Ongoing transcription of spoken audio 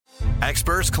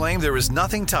Experts claim there is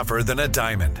nothing tougher than a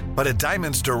diamond. But at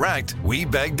Diamonds Direct, we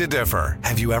beg to differ.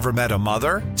 Have you ever met a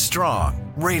mother?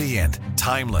 Strong, radiant,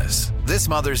 timeless. This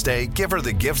Mother's Day, give her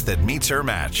the gift that meets her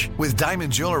match. With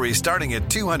diamond jewelry starting at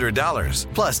 $200.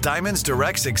 Plus, Diamonds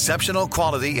Direct's exceptional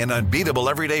quality and unbeatable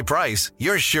everyday price,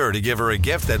 you're sure to give her a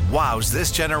gift that wows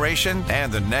this generation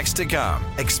and the next to come.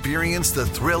 Experience the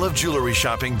thrill of jewelry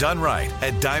shopping done right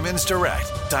at Diamonds Direct.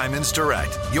 Diamonds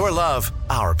Direct. Your love,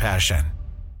 our passion.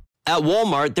 At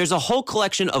Walmart, there's a whole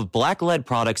collection of Black-led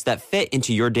products that fit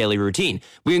into your daily routine.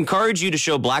 We encourage you to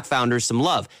show Black founders some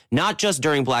love, not just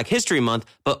during Black History Month,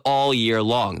 but all year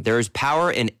long. There is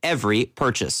power in every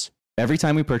purchase. Every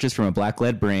time we purchase from a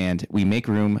Black-led brand, we make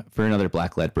room for another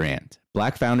Black-led brand.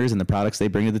 Black founders and the products they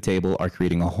bring to the table are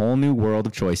creating a whole new world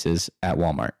of choices at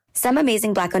Walmart. Some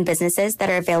amazing Black-owned businesses that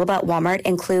are available at Walmart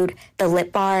include The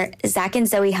Lip Bar, Zach and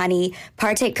Zoe Honey,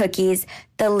 Partake Cookies.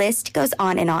 The list goes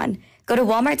on and on. Go to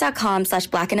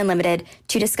walmart.com/Black and Unlimited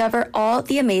to discover all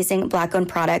the amazing Black-owned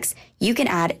products you can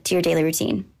add to your daily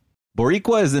routine.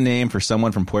 Boricua is the name for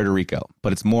someone from Puerto Rico,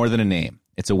 but it's more than a name.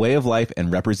 It's a way of life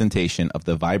and representation of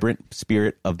the vibrant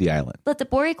spirit of the island. Let the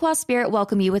Boricua spirit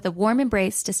welcome you with a warm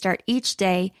embrace to start each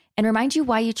day and remind you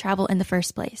why you travel in the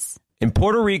first place. In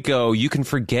Puerto Rico, you can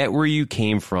forget where you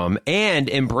came from and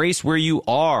embrace where you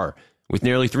are. With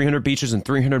nearly 300 beaches and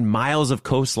 300 miles of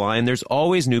coastline, there's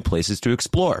always new places to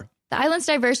explore. The island's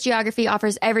diverse geography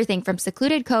offers everything from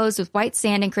secluded coves with white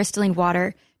sand and crystalline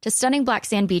water to stunning black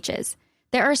sand beaches.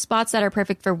 There are spots that are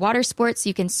perfect for water sports.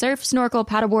 You can surf, snorkel,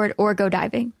 paddleboard, or go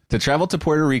diving. To travel to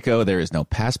Puerto Rico, there is no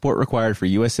passport required for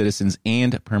U.S. citizens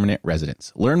and permanent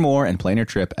residents. Learn more and plan your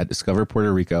trip at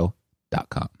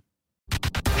discoverpuertorico.com.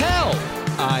 Help!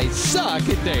 I Suck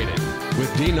at Dating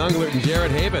with Dean Unglert and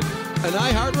Jared Haben, an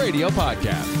iHeartRadio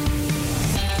podcast.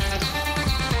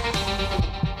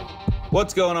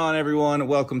 What's going on, everyone?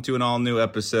 Welcome to an all-new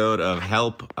episode of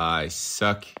Help, I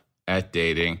Suck at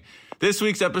Dating. This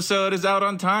week's episode is out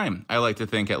on time, I like to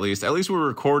think, at least. At least we're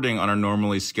recording on our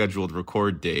normally scheduled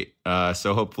record date.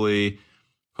 So hopefully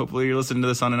you're listening to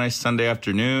this on a nice Sunday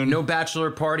afternoon. No bachelor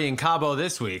party in Cabo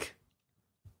this week.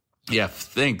 Yeah,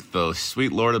 thank the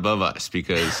sweet Lord above us,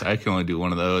 because I can only do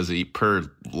one of those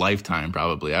per lifetime,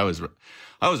 probably. I was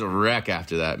a wreck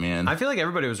after that, man. I feel like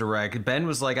everybody was a wreck. Ben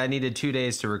was like, I needed 2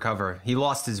 days to recover. He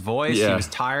lost his voice. Yeah. He was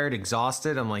tired,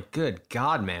 exhausted. I'm like, good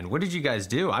God, man. What did you guys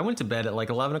do? I went to bed at like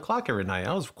 11 o'clock every night.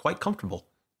 I was quite comfortable.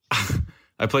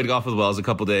 I played golf with Wells a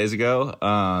couple days ago,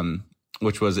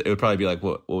 it would probably be like,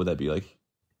 what would that be like?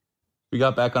 We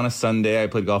got back on a Sunday. I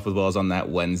played golf with Wells on that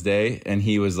Wednesday, and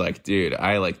he was like, dude,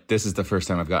 this is the first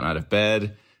time I've gotten out of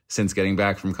bed since getting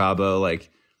back from Cabo. Like,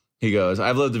 he goes,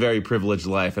 I've lived a very privileged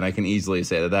life, and I can easily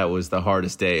say that was the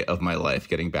hardest day of my life,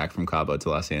 getting back from Cabo to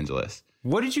Los Angeles.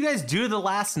 What did you guys do the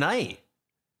last night?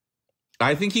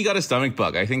 I think he got a stomach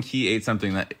bug. I think he ate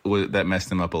something that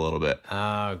messed him up a little bit.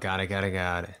 Oh, got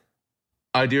it.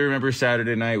 I do remember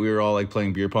Saturday night, we were all like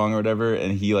playing beer pong or whatever,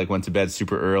 and he like went to bed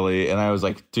super early, and I was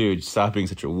like, dude, stop being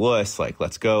such a wuss. Like,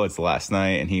 let's go. It's the last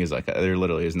night. And he was like, there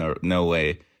literally is no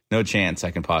way, no chance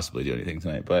I can possibly do anything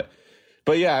tonight. But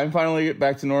yeah, I'm finally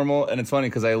back to normal, and it's funny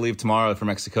because I leave tomorrow for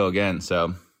Mexico again.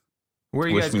 So where are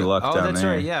you wish guys me go? luck Oh, down that's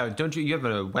there. right. Yeah, don't you have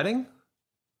a wedding?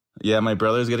 Yeah, my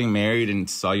brother's getting married in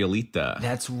Sayulita.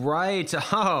 That's right.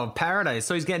 Oh, paradise.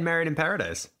 So he's getting married in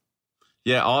paradise.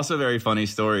 Yeah, also very funny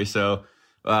story. So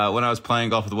when I was playing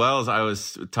golf with Wells, I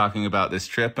was talking about this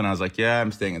trip, and I was like, yeah,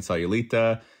 I'm staying in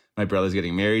Sayulita. My brother's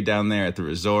getting married down there at the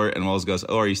resort. And Wells goes,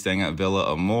 oh, are you staying at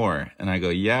Villa Amor? And I go,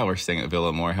 yeah, we're staying at Villa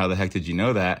Amor. How the heck did you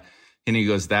know that? And he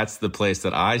goes, that's the place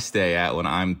that I stay at when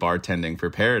I'm bartending for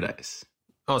Paradise.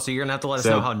 Oh, so you're going to have to let us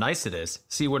know how nice it is.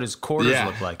 See what his quarters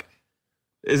look like.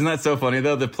 Isn't that so funny,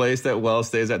 though? The place that Wells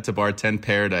stays at to bartend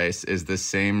Paradise is the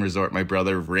same resort my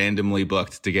brother randomly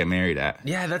booked to get married at.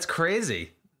 Yeah, that's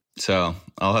crazy. So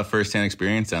I'll have firsthand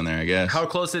experience down there, I guess. How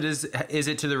close is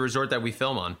it to the resort that we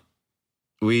film on?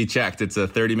 We checked. It's a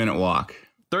 30-minute walk.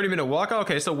 30-minute walk?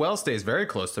 Okay, so Wells stays very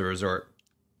close to the resort.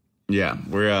 Yeah,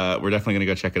 we're definitely going to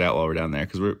go check it out while we're down there,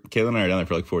 because Kayla and I are down there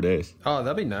for like 4 days. Oh,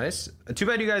 that'd be nice. Too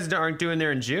bad you guys aren't doing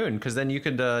there in June, because then you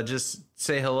could just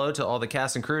say hello to all the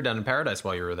cast and crew down in Paradise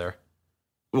while you were there.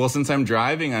 Well, since I'm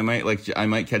driving, I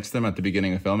might catch them at the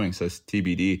beginning of filming, so it's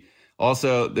TBD.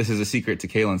 Also, this is a secret to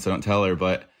Kaylin, so don't tell her,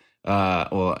 but I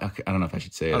don't know if I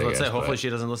should say it. I was about to say, hopefully she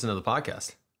doesn't listen to the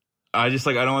podcast. I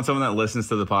don't want someone that listens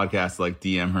to the podcast to like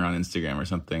DM her on Instagram or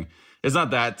something. It's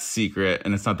not that secret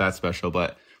and it's not that special,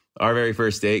 but our very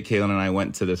first date, Kaylin and I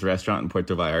went to this restaurant in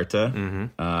Puerto Vallarta.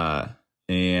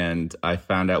 and I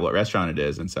found out what restaurant it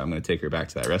is, and so I'm going to take her back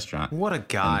to that restaurant. What a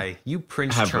guy. You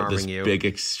Prince have Charming, this you. big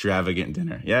extravagant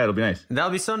dinner. Yeah, it'll be nice. That'll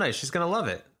be so nice. She's going to love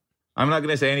it. I'm not going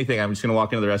to say anything. I'm just going to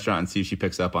walk into the restaurant and see if she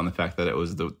picks up on the fact that it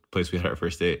was the place we had our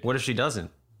first date. What if she doesn't?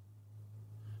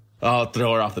 I'll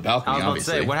throw her off the balcony, I was about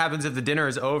obviously. to say, what happens if the dinner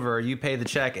is over, you pay the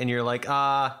check, and you're like,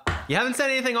 you haven't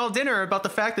said anything all dinner about the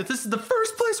fact that this is the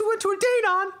first place we went to a date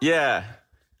on? Yeah.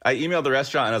 I emailed the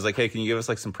restaurant and I was like, hey, can you give us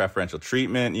like some preferential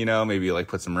treatment? You know, maybe like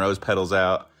put some rose petals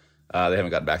out. They haven't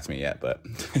gotten back to me yet, but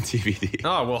TBD.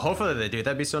 Oh, well, hopefully they do.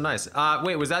 That'd be so nice.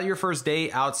 Wait, was that your first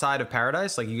date outside of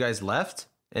Paradise? Like you guys left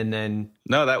and then...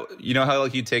 No, that, you know how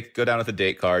like you go down with a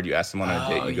date card, you ask someone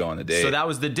on a date, you go on the date. So that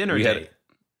was the dinner date.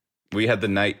 We had a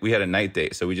night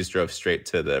date, so we just drove straight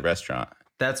to the restaurant.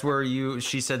 That's where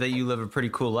she said that you live a pretty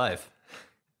cool life.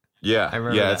 Yeah. I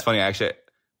remember Yeah, it's funny. Actually,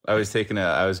 I was taking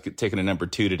a number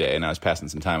 2 today, and I was passing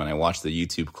some time, and I watched the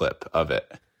YouTube clip of it.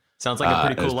 Sounds like a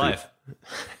pretty cool life.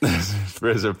 It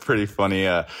was a pretty funny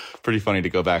to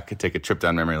go back and take a trip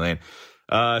down memory lane.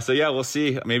 So yeah, we'll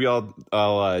see. Maybe I'll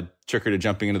trick her to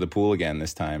jumping into the pool again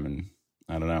this time, and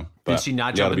I don't know. But did she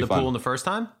not jump in the pool in the first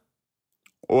time?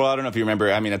 Well, I don't know if you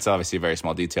remember. I mean, it's obviously a very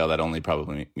small detail that only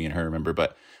probably me and her remember.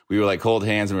 But we were like hold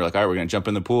hands, and we were like, all right, we're gonna jump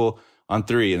in the pool on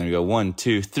 3, and then we go 1,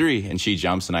 2, 3, and she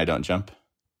jumps and I don't jump.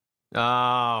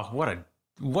 Oh,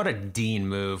 what a Dean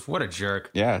move! What a jerk!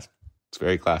 Yeah, it's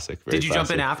very classic. Did you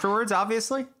jump in afterwards?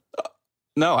 Obviously.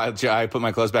 No, I put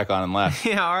my clothes back on and left.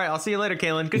 Yeah, all right. I'll see you later,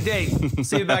 Kaylin. Good date.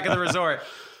 See you back at the resort.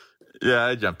 Yeah,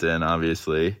 I jumped in,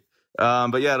 obviously.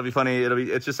 But yeah, it'll be funny.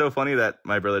 It's just so funny that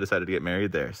my brother decided to get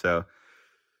married there. So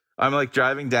I'm like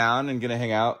driving down and gonna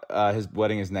hang out. His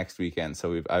wedding is next weekend,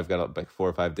 so I've got like 4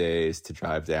 or 5 days to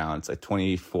drive down. It's like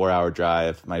 24-hour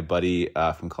drive. My buddy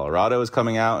from Colorado is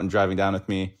coming out and driving down with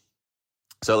me,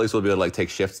 so at least we'll be able to like take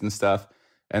shifts and stuff.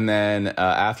 And then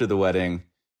after the wedding,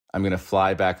 I'm gonna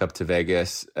fly back up to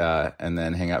Vegas and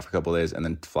then hang out for a couple of days, and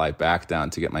then fly back down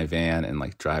to get my van and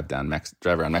like drive around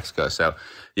Mexico. So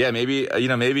yeah,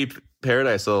 maybe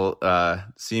Paradise will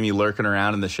see me lurking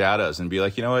around in the shadows and be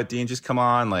like, you know what, Dean, just come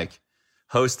on, like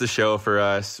host the show for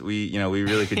us. We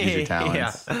really could use your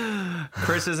talents. Yeah.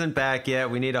 Chris isn't back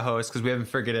yet. We need a host because we haven't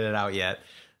figured it out yet.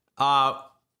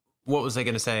 What was I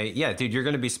going to say? Yeah, dude, you're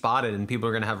going to be spotted and people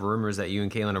are going to have rumors that you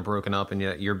and Kaylin are broken up and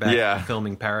you're back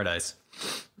filming Paradise.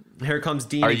 Here comes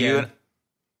Dean again.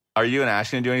 Are you and Ash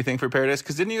going to do anything for Paradise?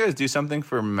 Because didn't you guys do something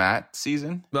for Matt's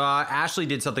season? Ashley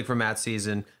did something for Matt's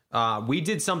season. We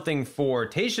did something for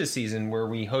Tayshia's season where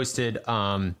we hosted,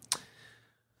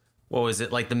 what was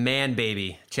it? Like the Man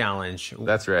Baby Challenge.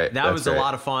 That's right. That was a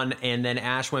lot of fun. And then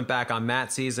Ash went back on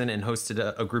Matt's season and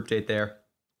hosted a group date there.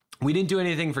 We didn't do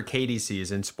anything for Katie's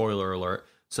season, spoiler alert.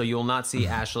 So you'll not see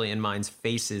Ashley and mine's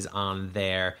faces on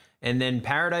there. And then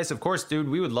Paradise, of course, dude,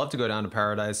 we would love to go down to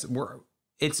Paradise.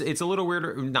 It's a little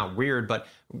weird, not weird, but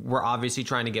we're obviously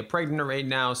trying to get pregnant right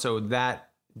now. So that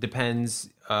depends.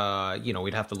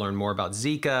 We'd have to learn more about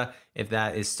Zika, if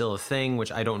that is still a thing,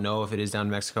 which I don't know if it is down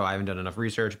in Mexico. I haven't done enough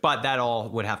research, but that all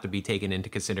would have to be taken into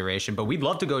consideration. But we'd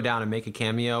love to go down and make a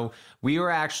cameo. We were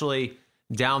actually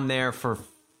down there for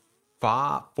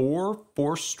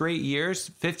four straight years,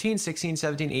 15, 16,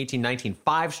 17, 18, 19,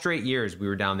 5 straight years we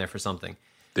were down there for something.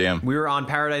 Damn. We were on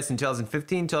Paradise in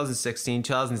 2015, 2016,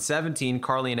 2017.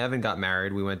 Carly and Evan got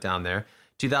married. We went down there.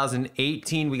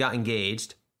 2018, we got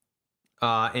engaged.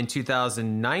 In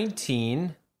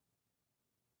 2019,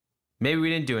 maybe we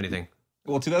didn't do anything.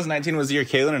 Well, 2019 was the year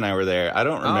Kaylin and I were there. I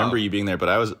don't remember you being there, but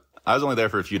I was only there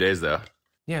for a few days, though.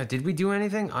 Yeah, did we do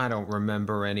anything? I don't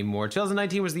remember anymore.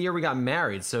 2019 was the year we got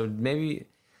married, so maybe...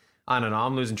 I don't know.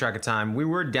 I'm losing track of time. We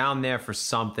were down there for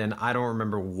something. I don't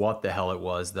remember what the hell it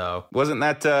was, though. Wasn't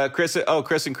that Chris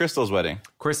and Crystal's wedding?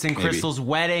 Chris and Crystal's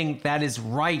wedding. That is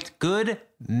right. Good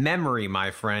memory,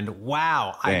 my friend.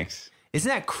 Wow. Thanks. Isn't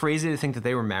that crazy to think that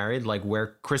they were married? Like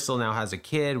where Crystal now has a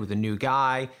kid with a new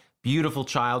guy. Beautiful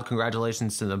child.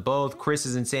 Congratulations to them both. Chris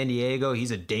is in San Diego.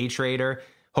 He's a day trader.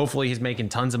 Hopefully he's making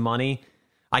tons of money.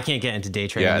 I can't get into day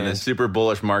trading. Yeah, in the super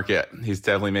bullish market. He's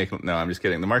definitely making... No, I'm just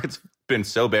kidding. The market's been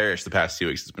so bearish the past 2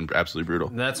 weeks. It's been absolutely brutal.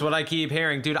 That's what I keep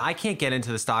hearing. Dude, I can't get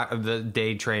into the stock of the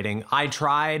day trading. I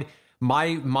tried.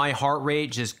 My heart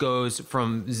rate just goes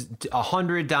from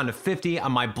 100 down to 50.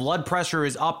 My blood pressure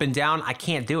is up and down. I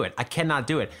can't do it. I cannot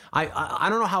do it. I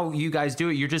don't know how you guys do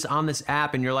it. You're just on this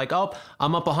app and you're like, oh,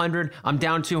 I'm up 100. I'm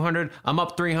down 200. I'm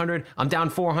up 300. I'm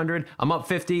down 400. I'm up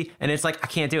 50. And it's like, I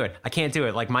can't do it. I can't do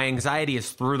it. Like my anxiety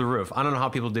is through the roof. I don't know how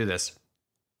people do this.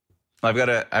 I've got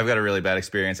a really bad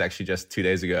experience actually just 2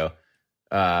 days ago.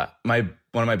 One of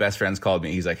my best friends called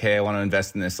me. He's like, hey, I want to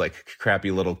invest in this like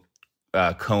crappy little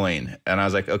coin. And I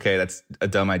was like, okay, that's a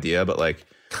dumb idea, but like,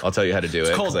 I'll tell you how to do it.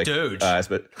 It's called like, Doge.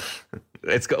 But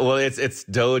it's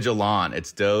Doge Elon.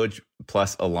 It's Doge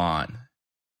plus Elon.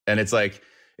 And it's like,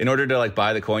 in order to like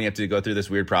buy the coin, you have to go through this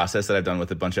weird process that I've done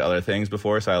with a bunch of other things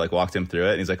before. So I like walked him through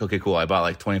it and he's like, okay, cool. I bought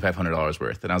like $2,500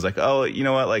 worth. And I was like, oh, you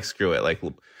know what? Like, screw it. Like,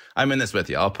 I'm in this with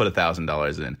you. I'll put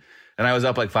 $1,000 in. And I was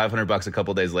up like $500 a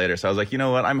couple days later. So I was like, you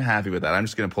know what? I'm happy with that. I'm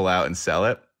just going to pull out and sell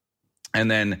it.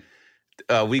 And then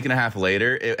a week and a half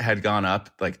later, it had gone up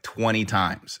like 20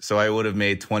 times. So I would have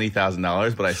made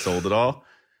 $20,000, but I sold it all.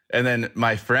 And then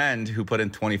my friend who put in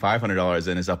 $2,500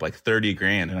 in is up like 30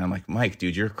 grand. And I'm like, Mike,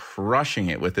 dude, you're crushing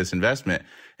it with this investment.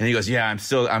 And he goes, yeah,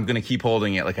 I'm going to keep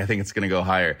holding it. Like, I think it's going to go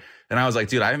higher. And I was like,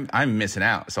 dude, I'm missing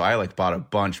out. So I like bought a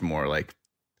bunch more, like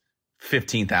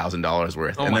 $15,000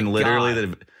 worth. Oh, and then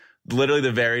God. literally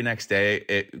the very next day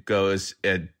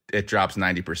it drops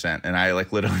 90%. And I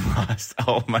like literally lost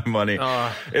all my money.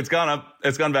 It's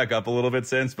gone back up a little bit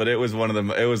since, but it was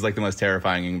like the most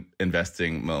terrifying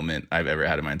investing moment I've ever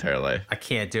had in my entire life. I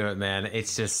can't do it, man.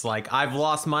 It's just like I've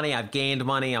lost money, I've gained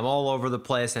money, I'm all over the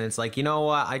place. And it's like, you know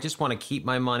what? I just want to keep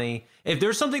my money. If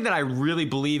there's something that I really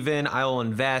believe in, I'll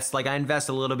invest. Like I invest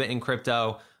a little bit in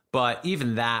crypto. But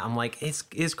even that, I'm like,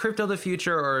 is crypto the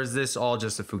future or is this all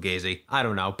just a fugazi? I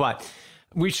don't know. But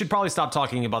we should probably stop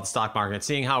talking about the stock market,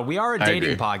 seeing how we are a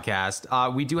dating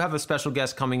podcast. We do have a special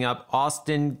guest coming up,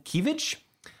 Austin Kivich.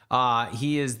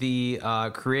 He is the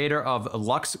creator of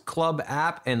Lux Club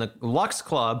app. And the Lux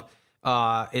Club,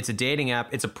 it's a dating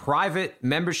app. It's a private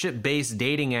membership-based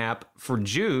dating app for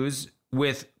Jews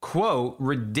with, quote,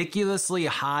 ridiculously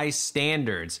high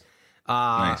standards.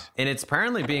 Nice. And it's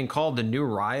apparently being called the new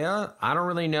Raya. I don't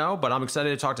really know, but I'm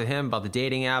excited to talk to him about the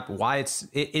dating app. Why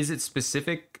is it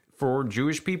specific for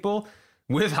Jewish people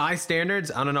with high standards?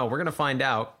 I don't know. We're going to find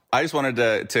out. I just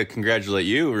wanted to congratulate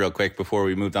you real quick before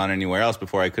we moved on anywhere else,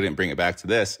 before I couldn't bring it back to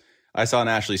this. I saw in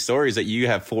Ashley's stories that you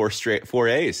have 4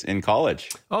 A's in college.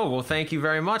 Oh, well, thank you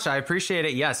very much. I appreciate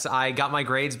it. Yes, I got my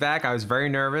grades back. I was very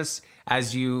nervous.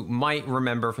 As you might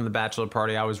remember from the bachelor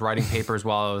party, I was writing papers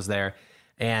while I was there.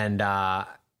 And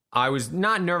I was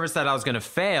not nervous that I was going to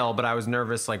fail, but I was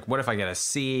nervous, like, what if I get a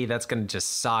C? That's going to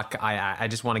just suck. I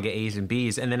just want to get A's and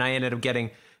B's. And then I ended up getting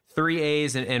 3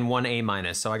 A's and 1 A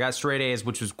minus. So I got straight A's,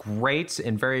 which was great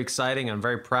and very exciting. I'm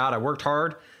very proud. I worked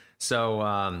hard. So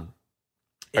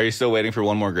are you still waiting for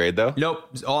one more grade, though? Nope.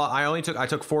 I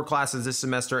took 4 classes this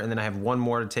semester, and then I have 1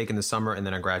 more to take in the summer, and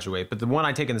then I graduate. But the one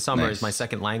I take in the summer is my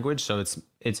second language, so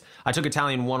it's. I took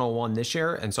Italian 101 this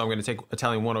year, and so I'm going to take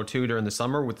Italian 102 during the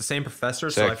summer with the same professor.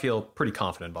 Sick. So I feel pretty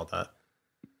confident about that.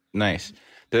 Nice.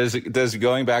 Does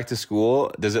going back to school,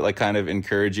 does it like kind of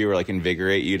encourage you or like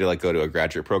invigorate you to like go to a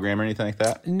graduate program or anything like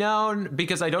that? No,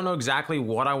 because I don't know exactly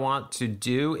what I want to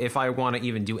do, if I want to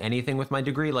even do anything with my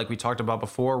degree, like we talked about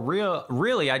before.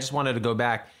 Really, I just wanted to go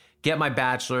back, get my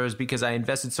bachelor's because I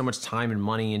invested so much time and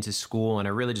money into school, and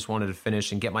I really just wanted to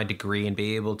finish and get my degree and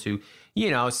be able to,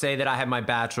 say that I had my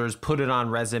bachelor's, put it on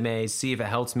resumes, see if it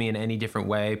helps me in any different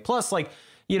way. Plus, like,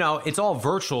 it's all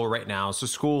virtual right now. So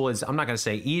school is, I'm not going to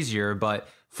say easier, but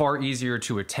far easier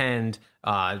to attend,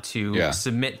 to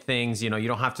submit things. You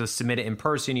don't have to submit it in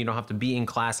person. You don't have to be in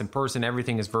class in person.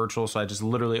 Everything is virtual. So I just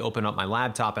literally open up my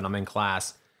laptop and I'm in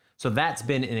class. So that's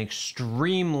been an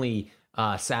extremely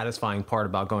satisfying part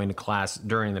about going to class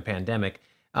during the pandemic.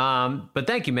 But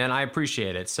thank you, man. I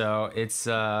appreciate it. So it's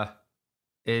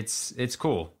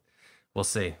cool. We'll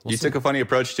see. You took a funny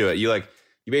approach to it. You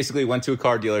basically went to a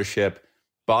car dealership,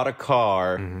 bought a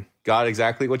car, got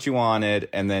exactly what you wanted,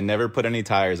 and then never put any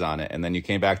tires on it. And then you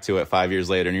came back to it 5 years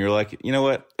later and you were like, you know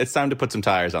what? It's time to put some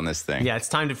tires on this thing. Yeah, it's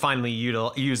time to finally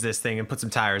use this thing and put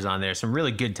some tires on there. Some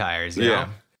really good tires. You know?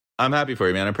 I'm happy for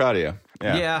you, man. I'm proud of you.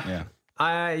 Yeah.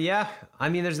 I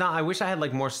mean, I wish I had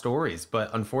like more stories,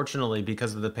 but unfortunately,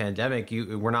 because of the pandemic,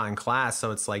 we're not in class. So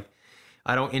it's like,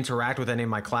 I don't interact with any of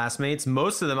my classmates.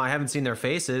 Most of them, I haven't seen their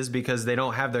faces because they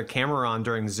don't have their camera on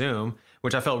during Zoom,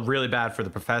 which I felt really bad for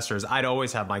the professors. I'd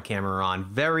always have my camera on.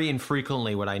 Very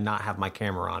infrequently would I not have my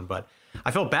camera on, but I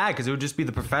felt bad because it would just be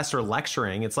the professor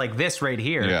lecturing. It's like this right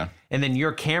here. Yeah. And then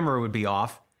your camera would be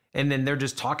off. And then they're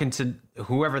just talking to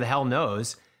whoever the hell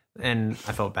knows. And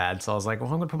I felt bad. So I was like, well,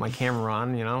 I'm going to put my camera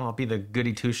on. I'll be the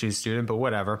goody two-shoes student, but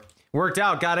whatever. Worked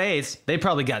out, got A's. They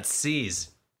probably got C's.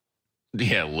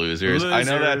 Yeah, losers. I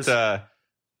know that.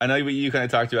 I know you kind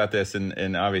of talked about this,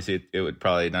 and obviously it would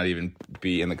probably not even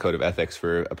be in the code of ethics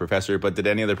for a professor. But did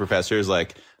any other professors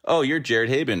like, oh, you're Jared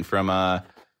Haben from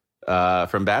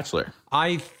Bachelor?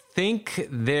 I think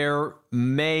there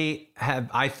may have.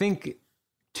 I think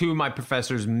 2 of my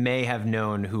professors may have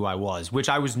known who I was, which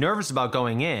I was nervous about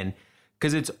going in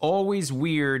because it's always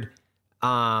weird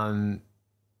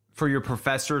for your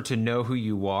professor to know who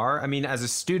you are. I mean, as a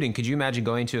student, could you imagine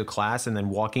going to a class and then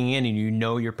walking in and you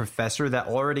know your professor? That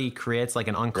already creates like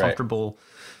an uncomfortable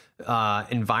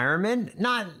environment.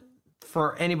 Not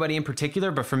for anybody in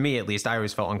particular, but for me at least, I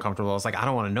always felt uncomfortable. I was like, I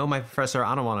don't want to know my professor.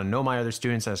 I don't want to know my other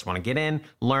students. I just want to get in,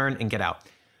 learn, and get out.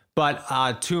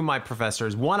 But two of my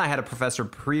professors, one, I had a professor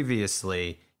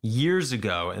previously years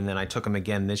ago, and then I took him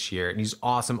again this year. And he's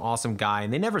awesome, awesome guy.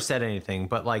 And they never said anything,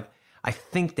 but like, I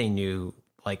think they knew,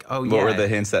 like, oh, yeah. What were the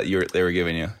hints that they were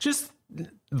giving you? Just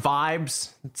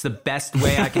vibes. It's the best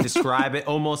way I can describe it,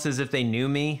 almost as if they knew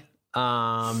me.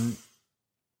 And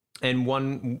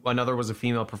another was a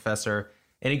female professor.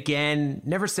 And again,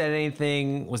 never said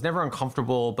anything, was never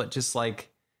uncomfortable, but just like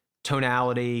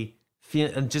tonality,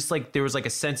 just like there was like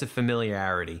a sense of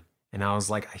familiarity. And I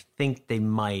was like, I think they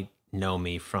might know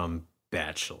me from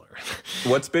Bachelor.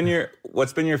 What's been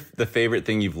the favorite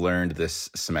thing you've learned this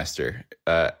semester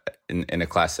in a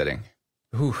class setting?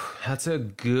 Ooh, that's a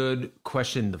good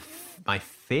question. My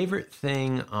favorite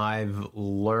thing I've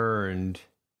learned...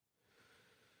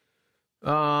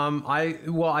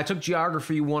 I took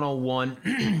Geography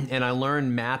 101 and I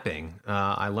learned mapping.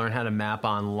 I learned how to map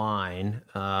online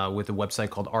with a website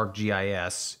called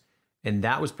ArcGIS, and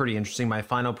that was pretty interesting. My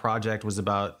final project was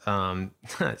about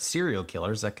serial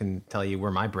killers. That can tell you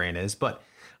where my brain is, but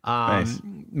nice.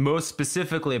 Most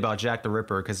specifically about Jack the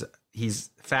Ripper, because he's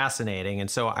fascinating.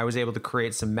 And so I was able to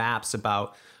create some maps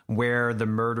about where the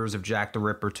murders of Jack the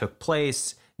Ripper took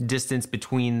place, distance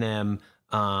between them,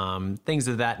 things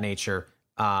of that nature,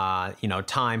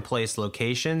 time, place,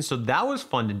 location. So that was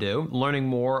fun to do, learning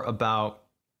more about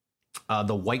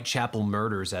the Whitechapel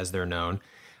murders as they're known.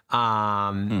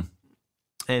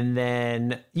 And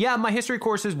then, my history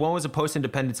courses, one was a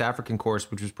post-independence African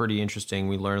course, which was pretty interesting.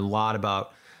 We learned a lot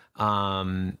about,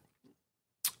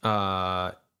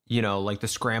 like the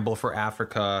scramble for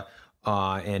Africa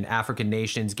and African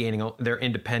nations gaining their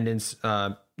independence,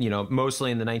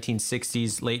 mostly in the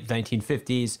 1960s, late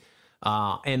 1950s,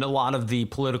 and a lot of the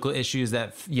political issues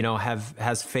that,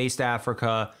 has faced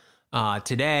Africa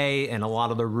today. And a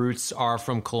lot of the roots are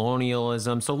from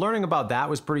colonialism. So learning about that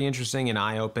was pretty interesting and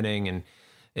eye-opening. And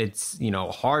it's,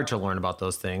 hard to learn about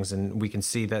those things. And we can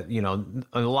see that, in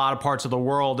a lot of parts of the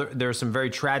world, there's some very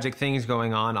tragic things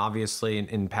going on, obviously,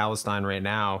 in Palestine right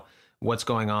now. What's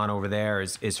going on over there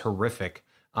is horrific.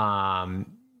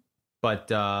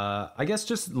 But I guess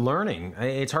just learning.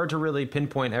 It's hard to really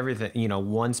pinpoint everything,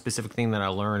 one specific thing that I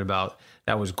learned about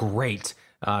that was great.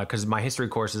 Because my history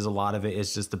courses, a lot of it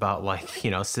is just about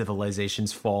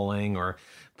civilizations falling or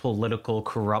political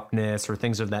corruptness or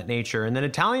things of that nature. And then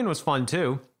Italian was fun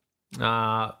too.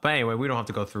 But anyway, we don't have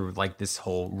to go through this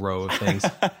whole row of things.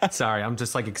 Sorry, I'm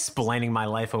just explaining my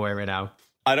life away right now.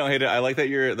 I don't hate it. I like that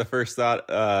the first thought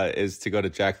is to go to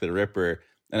Jack the Ripper.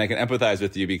 And I can empathize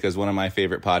with you because one of my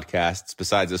favorite podcasts,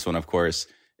 besides this one, of course,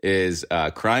 is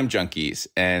Crime Junkies.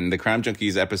 And the Crime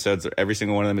Junkies episodes, every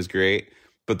single one of them is great.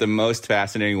 But the most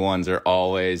fascinating ones are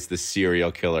always the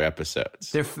serial killer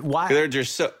episodes.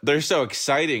 They're so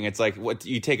exciting. It's like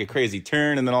you take a crazy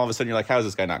turn, and then all of a sudden you're like, how is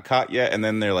this guy not caught yet? And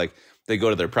then they go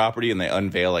to their property and they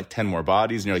unveil 10 more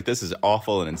bodies, and you're like, this is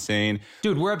awful and insane.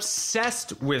 Dude, we're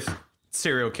obsessed with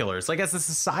serial killers, as a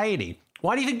society.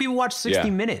 Why do you think people watch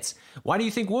 60 Minutes? Why do you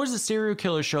think, what was the serial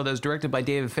killer show that was directed by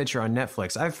David Fincher on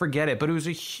Netflix? I forget it, but it was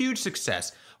a huge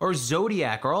success. Or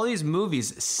Zodiac, or all these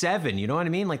movies, Seven, you know what I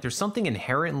mean? There's something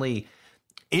inherently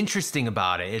interesting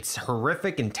about it. It's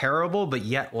horrific and terrible, but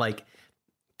yet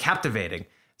captivating.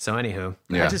 So anywho,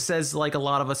 that just says a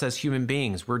lot of us as human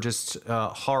beings, we're just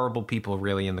horrible people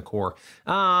really in the core.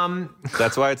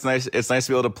 That's why it's nice. It's nice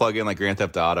to be able to plug in Grand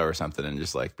Theft Auto or something and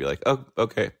just be like, oh,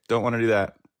 okay, don't want to do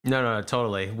that. No,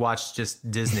 totally. Watch just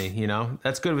Disney,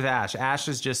 That's good with Ash. Ash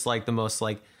is just the most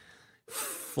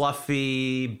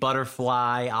fluffy,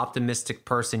 butterfly, optimistic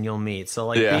person you'll meet.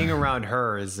 So being around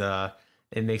her is,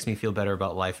 it makes me feel better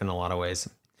about life in a lot of ways.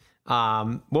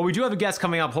 Well, we do have a guest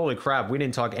coming up. Holy crap. We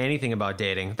didn't talk anything about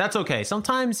dating. That's okay.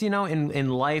 Sometimes, in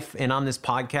life and on this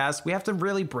podcast, we have to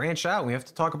really branch out. We have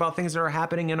to talk about things that are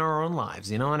happening in our own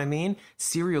lives. You know what I mean?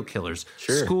 Serial killers,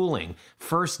 schooling,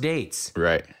 first dates.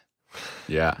 Right.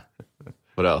 Yeah.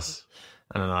 What else?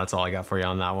 I don't know. That's all I got for you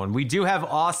on that one. We do have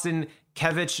Austin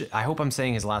Kevich. I hope I'm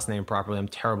saying his last name properly. I'm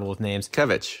terrible with names.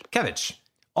 Kevich.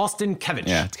 Austin Kevich.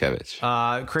 Yeah, it's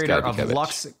Kevich. Creator of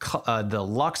the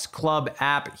Lux Club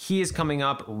app. He is coming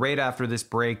up right after this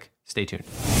break. Stay tuned.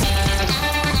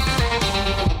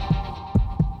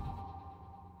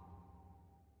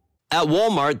 At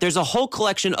Walmart, there's a whole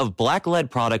collection of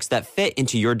black-led products that fit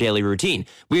into your daily routine.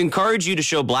 We encourage you to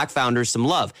show Black founders some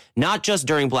love, not just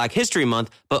during Black History Month,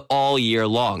 but all year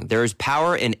long. There is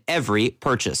power in every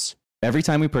purchase. Every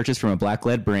time we purchase from a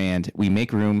Black-led brand, we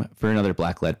make room for another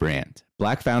Black-led brand.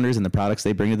 Black founders and the products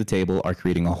they bring to the table are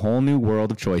creating a whole new world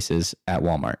of choices at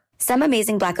Walmart. Some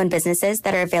amazing Black-owned businesses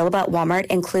that are available at Walmart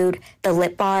include The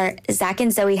Lip Bar, Zach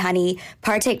and Zoe Honey,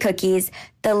 Partake Cookies.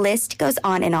 The list goes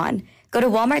on and on. Go to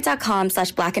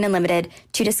walmart.com/blackandunlimited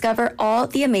to discover all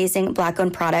the amazing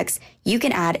Black-owned products you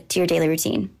can add to your daily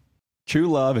routine. True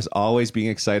love is always being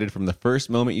excited from the first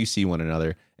moment you see one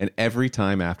another and every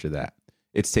time after that.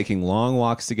 It's taking long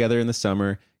walks together in the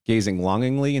summer, gazing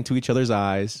longingly into each other's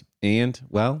eyes, and,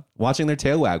 well, watching their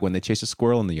tail wag when they chase a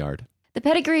squirrel in the yard. The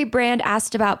Pedigree brand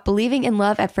asked about believing in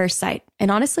love at first sight.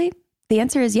 And honestly, the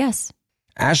answer is yes.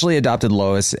 Ashley adopted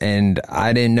Lois, and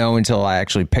I didn't know until I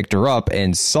actually picked her up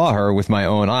and saw her with my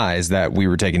own eyes that we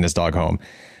were taking this dog home.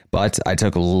 But I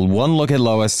took one look at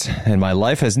Lois, and my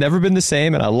life has never been the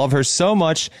same, and I love her so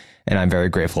much, and I'm very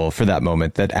grateful for that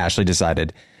moment that Ashley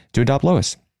decided to adopt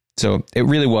Lois. So it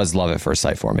really was love at first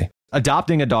sight for me.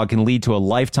 Adopting a dog can lead to a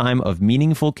lifetime of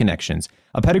meaningful connections.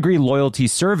 A Pedigree loyalty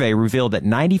survey revealed that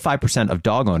 95% of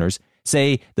dog owners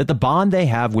say that the bond they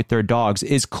have with their dogs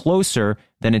is closer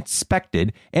than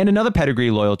expected. And another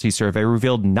Pedigree loyalty survey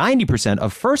revealed 90%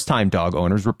 of first-time dog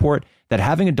owners report that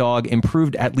having a dog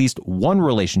improved at least one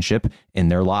relationship in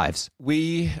their lives.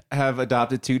 We have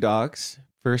adopted 2 dogs.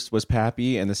 First was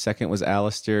Pappy, and the second was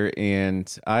Alistair.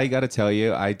 And I got to tell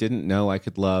you, I didn't know I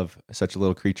could love such a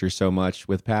little creature so much.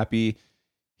 With Pappy,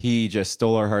 he just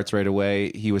stole our hearts right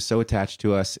away. He was so attached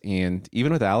to us. And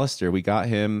even with Alistair, we got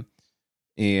him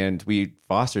and we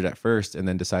fostered at first and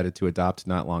then decided to adopt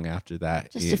not long after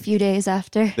that. Just a few days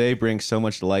after. They bring so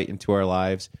much light into our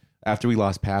lives. After we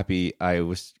lost Pappy,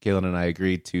 Kaylin and I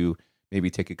agreed to maybe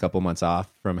take a couple months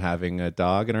off from having a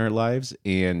dog in our lives.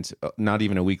 And not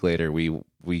even a week later, we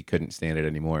couldn't stand it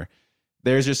anymore.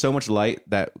 There's just so much light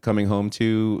that coming home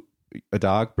to a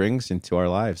dog brings into our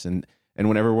lives. And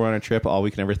whenever we're on a trip, all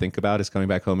we can ever think about is coming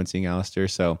back home and seeing Alistair.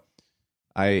 So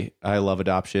I love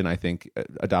adoption. I think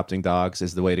adopting dogs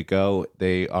is the way to go.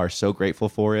 They are so grateful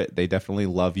for it. They definitely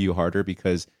love you harder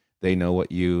because they know what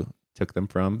you took them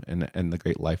from and the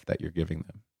great life that you're giving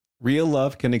them. Real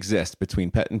love can exist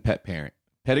between pet and pet parent.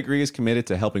 Pedigree is committed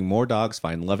to helping more dogs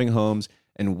find loving homes,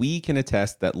 and we can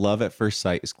attest that love at first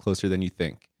sight is closer than you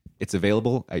think. It's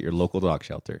available at your local dog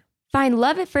shelter. Find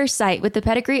love at first sight with the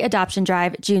Pedigree Adoption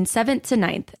Drive June 7th to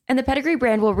 9th, and the Pedigree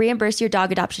brand will reimburse your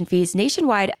dog adoption fees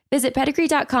nationwide. Visit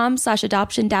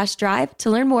pedigree.com/adoption-drive to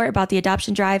learn more about the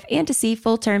adoption drive and to see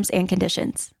full terms and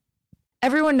conditions.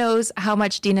 Everyone knows how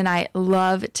much Dean and I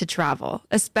love to travel,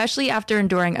 especially after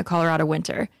enduring a Colorado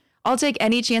winter. I'll take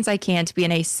any chance I can to be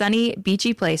in a sunny,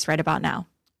 beachy place right about now.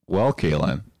 Well,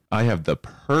 Kaylin, I have the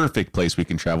perfect place we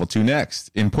can travel to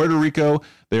next. In Puerto Rico,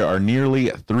 there are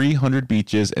nearly 300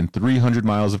 beaches and 300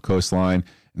 miles of coastline.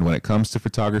 And when it comes to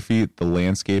photography, the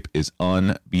landscape is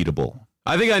unbeatable.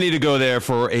 I think I need to go there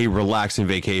for a relaxing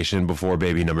vacation before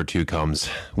baby number 2 comes,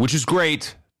 which is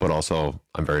great, but also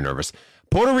I'm very nervous.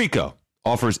 Puerto Rico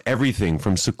offers everything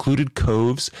from secluded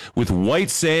coves with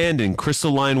white sand and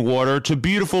crystalline water to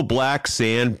beautiful black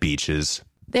sand beaches.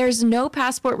 There's no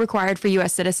passport required for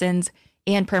U.S. citizens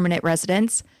and permanent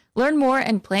residents. Learn more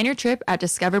and plan your trip at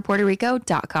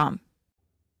discoverpuertorico.com.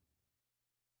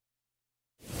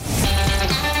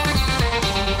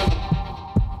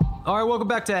 All right, welcome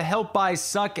back to Help I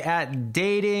Suck at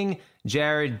Dating.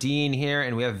 Jared Dean here,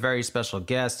 and we have a very special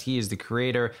guest. He is the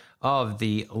creator of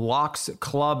the Locks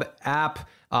Club app.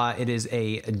 It is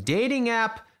a dating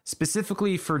app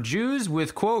specifically for Jews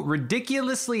with, quote,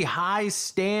 ridiculously high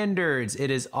standards. It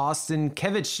is Austin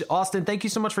Kevich. Austin, thank you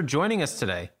so much for joining us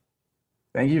today.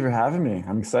 Thank you for having me.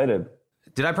 I'm excited.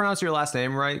 Did I pronounce your last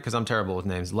name right? Because I'm terrible with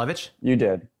names. Levich? You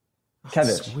did.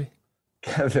 Kevich.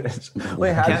 Kevich.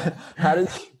 Wait,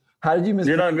 how did you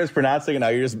You're not mispronouncing it now.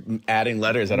 You're just adding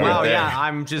letters. Wow, yeah,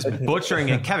 I'm just butchering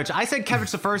it. Kevich. I said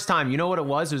Kevich the first time. You know what it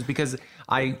was? It was because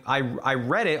I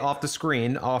read it off the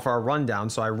screen, off our rundown,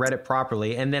 so I read it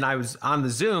properly. And then I was on the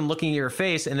Zoom looking at your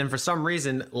face, and then for some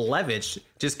reason, Levich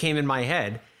just came in my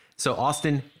head. So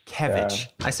Austin Kevich.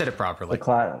 Yeah. I said it properly.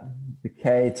 The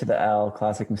K to the L,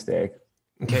 classic mistake.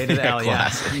 K to the L, yeah.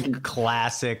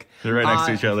 Classic. They're right next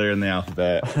to each other in the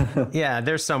alphabet. Yeah,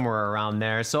 they're somewhere around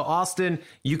there. So, Austin,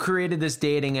 you created this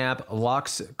dating app,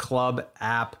 Lux Club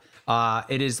app.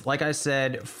 It is, like I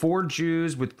said, for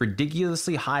Jews with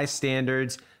ridiculously high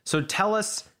standards. So tell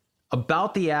us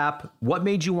about the app, what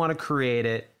made you want to create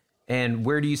it, and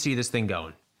where do you see this thing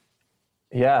going?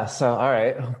 Yeah. So, all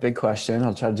right. Big question.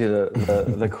 I'll try to do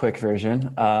the quick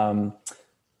version.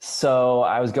 So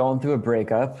I was going through a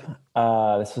breakup.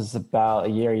 This was about a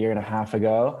year and a half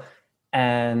ago.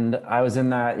 And I was in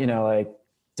that, like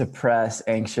depressed,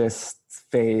 anxious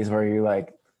phase where you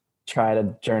like try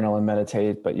to journal and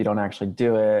meditate, but you don't actually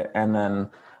do it. And then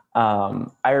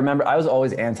I remember I was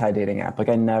always anti-dating app. Like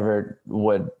I never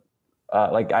would,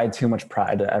 like I had too much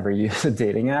pride to ever use a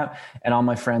dating app, and all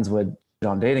my friends would get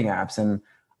on dating apps. And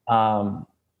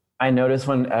I noticed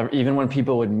even when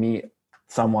people would meet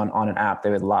someone on an app, they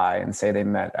would lie and say they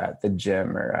met at the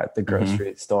gym or at the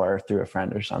grocery store through a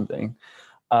friend or something.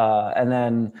 And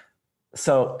then,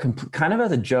 so kind of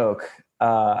as a joke,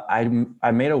 I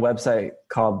made a website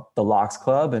called The Locks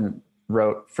Club and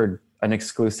wrote for an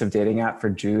exclusive dating app for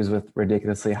Jews with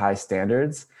ridiculously high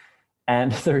standards.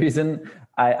 And the reason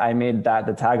I made that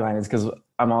the tagline is because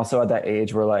I'm also at that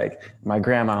age where like my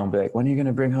grandma will be like, when are you going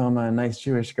to bring home a nice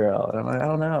Jewish girl? And I'm like, I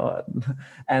don't know.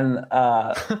 And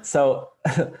so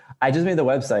I just made the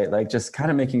website, like just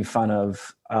kind of making fun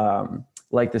of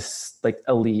like this, like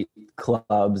elite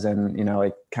clubs and,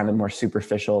 like kind of more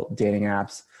superficial dating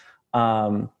apps.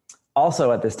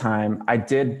 Also at this time, I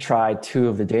did try 2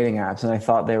 of the dating apps and I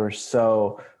thought they were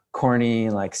so corny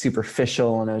and like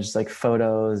superficial, and it was just like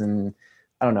photos and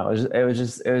I don't know. It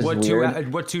was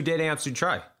weird. What 2 dating apps did you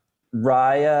try?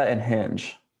 Raya and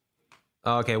Hinge.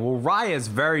 Okay, well, Raya is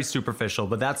very superficial,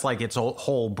 but that's like its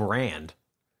whole brand.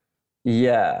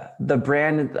 Yeah, the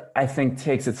brand I think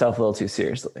takes itself a little too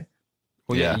seriously.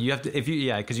 Well, yeah, you have to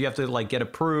because you have to like get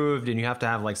approved, and you have to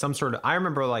have like some sort of. I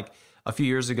remember like a few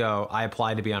years ago, I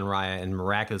applied to be on Raya, and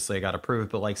miraculously I got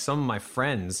approved. But like some of my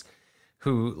friends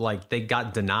who like they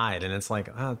got denied, and it's like,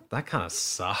 oh, that kind of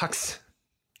sucks.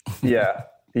 Yeah.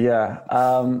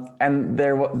 And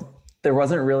there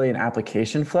wasn't really an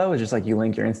application flow. It was just like you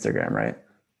link your Instagram, right?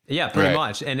 Yeah, pretty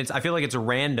much. And I feel like it's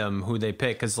random who they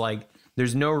pick, because like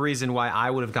there's no reason why I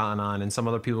would have gotten on and some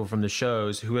other people from the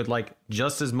shows who had like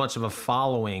just as much of a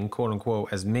following, quote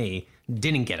unquote, as me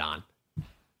didn't get on.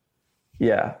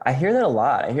 Yeah, I hear that a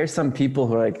lot. I hear some people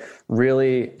who are like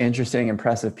really interesting,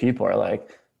 impressive people are like,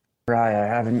 Raya,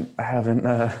 I haven't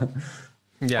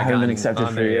been accepted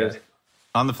for years.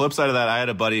 On the flip side of that, I had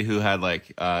a buddy who had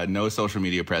like no social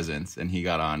media presence, and he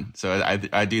got on. So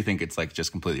I do think it's like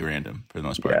just completely random for the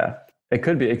most part. Yeah, it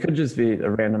could be. It could just be a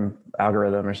random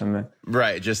algorithm or something.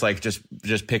 Right, just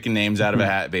picking names out of a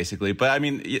hat, basically. But I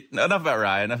mean, enough about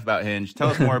Raya, enough about Hinge. Tell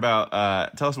us more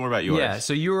about yours. Yeah,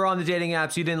 so you were on the dating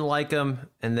apps, you didn't like them,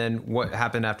 and then what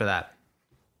happened after that?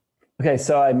 Okay,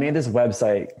 so I made this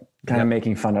website kind of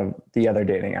making fun of the other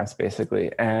dating apps,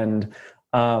 basically, and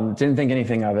didn't think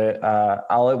anything of it.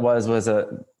 All it was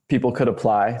people could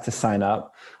apply to sign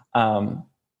up.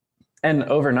 And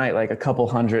overnight, like a couple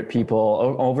hundred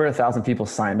people, over 1,000 people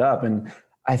signed up. And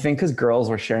I think because girls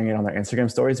were sharing it on their Instagram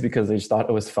stories because they just thought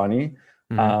it was funny.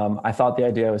 I thought the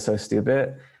idea was so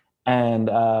stupid. And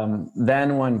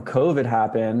then when COVID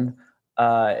happened,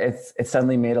 it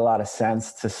suddenly made a lot of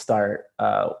sense to start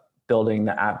building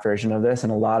the app version of this.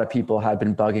 And a lot of people had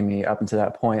been bugging me up until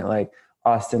that point, like,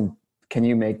 Austin, can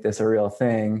you make this a real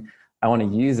thing? I want to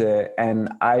use it. And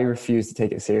I refused to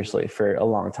take it seriously for a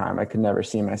long time. I could never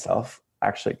see myself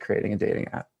actually creating a dating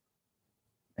app.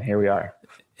 And here we are.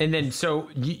 And then, so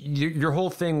your whole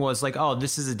thing was like, oh,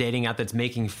 this is a dating app that's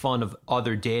making fun of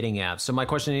other dating apps. So my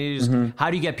question is, how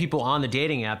do you get people on the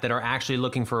dating app that are actually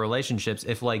looking for relationships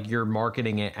if like you're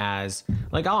marketing it as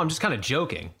like, oh, I'm just kind of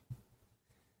joking?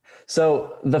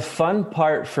 So the fun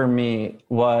part for me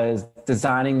was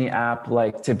designing the app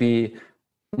like to be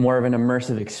more of an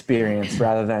immersive experience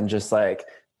rather than just like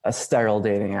a sterile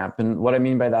dating app. And what I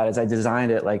mean by that is I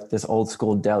designed it like this old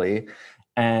school deli,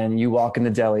 and you walk in the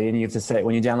deli and you have to say,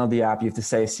 when you download the app, you have to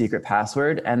say a secret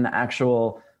password, and the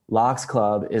actual Locks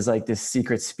Club is like this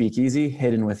secret speakeasy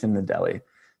hidden within the deli.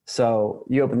 So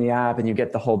you open the app and you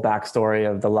get the whole backstory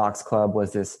of the Locks Club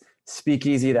was this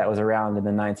speakeasy that was around in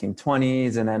the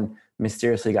 1920s and then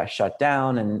mysteriously got shut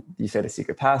down, and you say the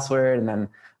secret password, and then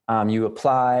you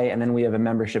apply, and then we have a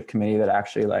membership committee that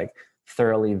actually like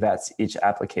thoroughly vets each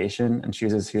application and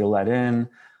chooses who to let in.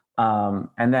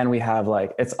 And then we have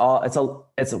like,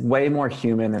 it's way more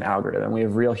human than algorithm. We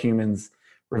have real humans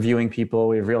reviewing people.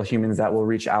 We have real humans that will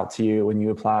reach out to you when you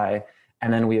apply.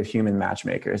 And then we have human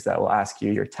matchmakers that will ask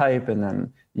you your type, and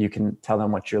then you can tell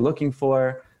them what you're looking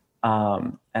for.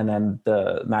 And then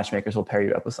the matchmakers will pair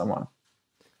you up with someone.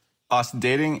 Austin,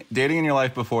 dating in your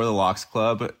life before the Locks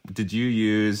Club, did you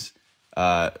use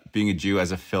being a Jew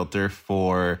as a filter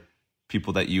for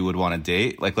people that you would want to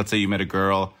date? Like, let's say you met a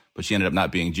girl, but she ended up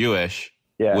not being Jewish.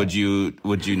 Yeah. Would you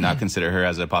not consider her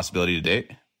as a possibility to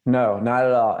date? No, not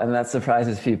at all. And that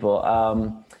surprises people.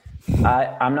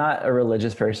 I'm not a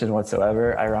religious person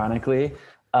whatsoever, ironically.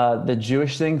 The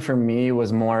Jewish thing for me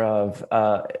was more of,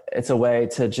 it's a way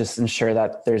to just ensure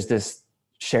that there's this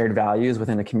shared values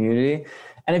within a community.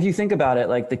 And if you think about it,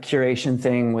 like the curation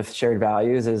thing with shared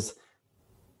values is,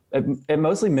 it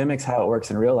mostly mimics how it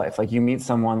works in real life. Like you meet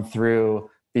someone through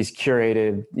these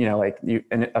curated,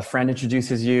 a friend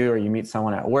introduces you, or you meet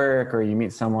someone at work, or you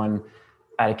meet someone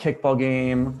at a kickball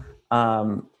game.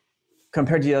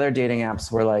 Compared to the other dating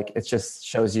apps where like it just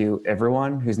shows you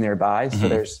everyone who's nearby. So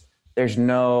there's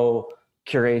no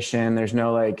curation, there's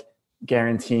no like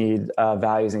guaranteed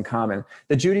values in common.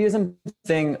 The Judaism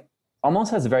thing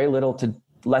almost has very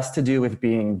less to do with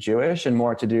being Jewish and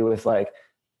more to do with like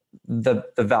the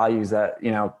values that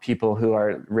people who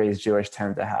are raised Jewish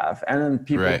tend to have, and then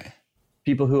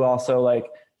people who also like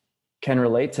can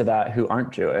relate to that who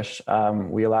aren't Jewish.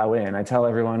 We allow in. I tell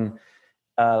everyone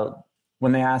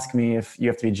when they ask me if you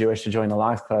have to be Jewish to join the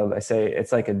Locks Club, I say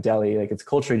it's like a deli, like it's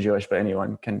culturally Jewish, but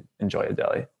anyone can enjoy a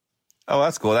deli. Oh,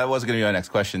 that's cool. That was going to be my next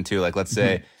question too. Like, let's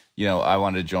say, I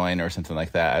wanted to join or something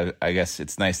like that. I guess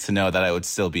it's nice to know that I would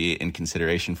still be in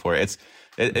consideration for it.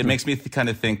 It makes me kind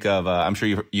of think of, I'm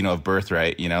sure you know of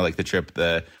Birthright, like the trip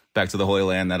back to the Holy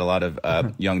Land that a lot of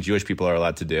young Jewish people are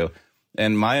allowed to do.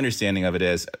 And my understanding of it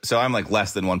is, so I'm like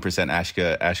less than 1%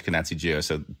 Ashkenazi Jew,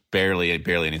 so barely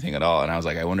anything at all. And I was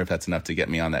like, I wonder if that's enough to get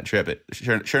me on that trip.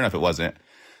 Sure enough, it wasn't.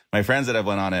 My friends that have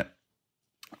went on it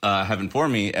have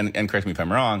informed me, and correct me if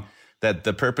I'm wrong, that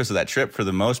the purpose of that trip for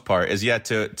the most part is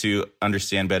to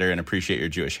understand better and appreciate your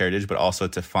Jewish heritage, but also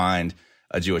to find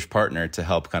a Jewish partner to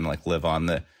help kind of like live on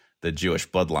the Jewish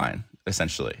bloodline,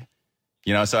 essentially.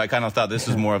 So I kind of thought this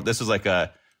was like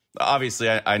a, obviously,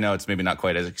 I know it's maybe not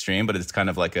quite as extreme, but it's kind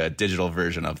of like a digital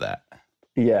version of that.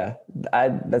 Yeah,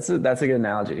 that's a good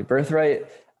analogy. Birthright,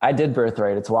 I did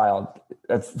Birthright. It's wild.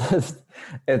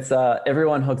 It's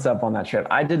everyone hooks up on that trip.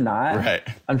 I did not,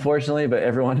 unfortunately, but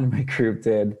everyone in my group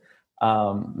did.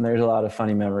 There's a lot of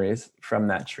funny memories from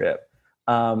that trip.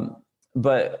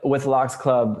 But with Locks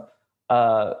Club,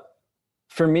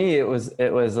 for me, it was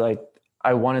like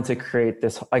I wanted to create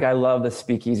this. Like I love the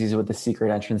speakeasies with the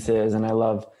secret entrances, and I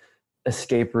love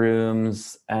escape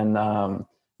rooms and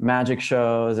magic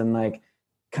shows and like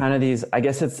kind of these, I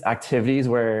guess it's activities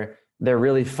where they're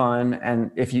really fun,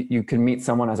 and if you could meet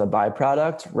someone as a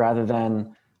byproduct rather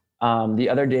than the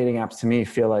other dating apps, to me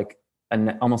feel like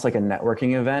almost like a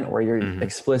networking event where you're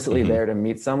explicitly there to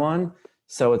meet someone,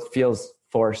 so it feels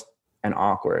forced and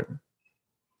awkward.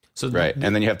 So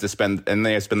and then you have to spend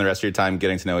the rest of your time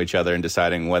getting to know each other and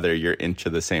deciding whether you're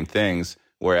into the same things.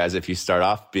 Whereas if you start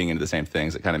off being into the same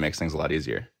things, it kind of makes things a lot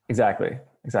easier. Exactly.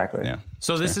 Yeah.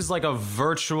 So this is like a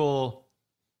virtual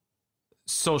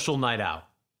social night out.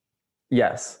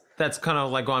 Yes. That's kind of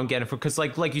like what I'm getting for, because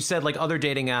like you said, like other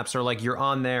dating apps are like you're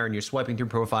on there and you're swiping through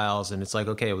profiles and it's like,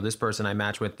 okay, well, this person I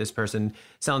match with, this person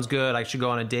sounds good, I should go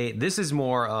on a date. This is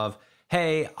more of,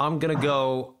 hey, I'm going to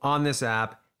go on this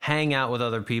app, hang out with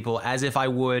other people as if I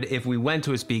would if we went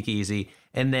to a speakeasy.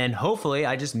 And then hopefully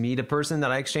I just meet a person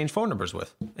that I exchange phone numbers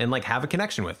with and like have a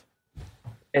connection with.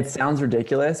 It sounds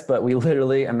ridiculous, but we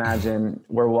literally imagine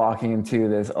we're walking into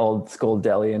this old school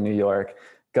deli in New York,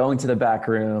 going to the back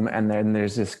room, and then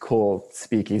there's this cool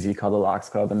speakeasy called the Locks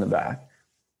Club in the back.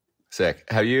 Sick.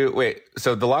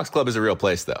 So the Locks Club is a real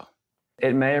place though?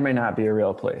 It may or may not be a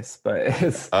real place, but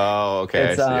it's... Oh,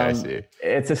 okay. I see.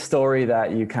 It's a story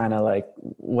that you kind of like,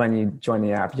 when you join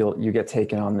the app, you get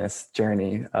taken on this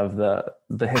journey of the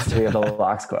history of the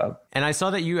Locks Club. And I saw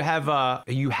that you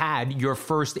had your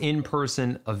first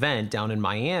in-person event down in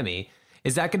Miami.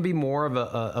 Is that going to be more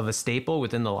of a staple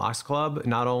within the Locks Club?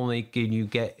 Not only can you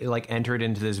get like entered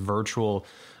into this virtual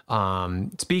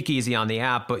speakeasy on the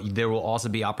app, but there will also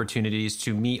be opportunities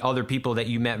to meet other people that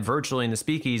you met virtually in the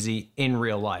speakeasy in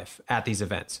real life at these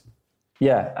events.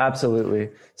 Yeah, absolutely.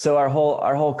 So our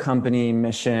whole company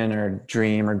mission or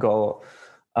dream or goal,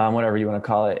 whatever you want to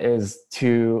call it, is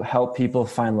to help people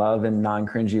find love in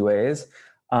non-cringy ways.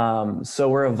 So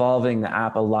we're evolving the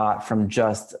app a lot from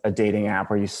just a dating app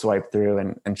where you swipe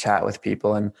through and chat with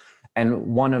people.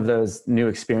 And one of those new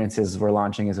experiences we're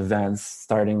launching is events,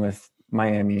 starting with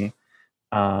Miami.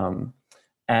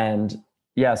 And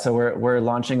yeah, so we're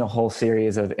launching a whole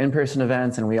series of in-person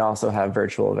events, and we also have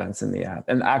virtual events in the app.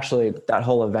 And actually that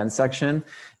whole event section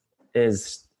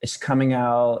is coming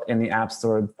out in the App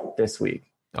Store this week.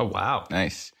 Oh, wow.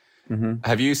 Nice. Mm-hmm.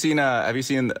 Have you seen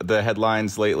the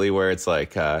headlines lately where it's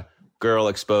like girl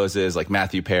exposes like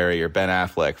Matthew Perry or Ben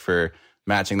Affleck for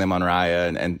matching them on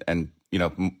Raya and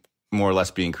more or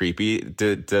less being creepy?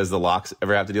 Does the Locks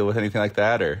ever have to deal with anything like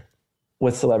that, or?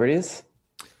 With celebrities?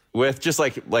 with just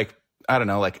like I don't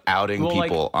know, like outing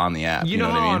people on the app. You know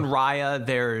what how I mean? on Raya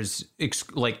there's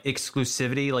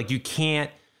exclusivity, like you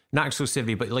can't, not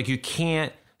exclusivity, but like you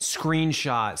can't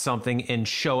screenshot something and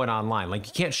show it online. Like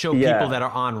you can't show people that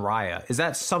are on Raya. Is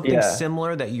that something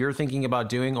similar that you're thinking about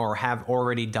doing or have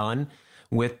already done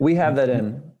with? We have that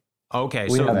in. Okay.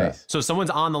 So someone's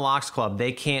on the Locks Club.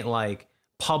 They can't like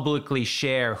publicly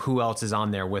share who else is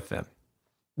on there with them.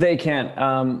 They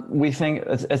can't. We think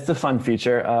it's the fun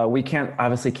feature. We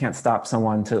obviously can't stop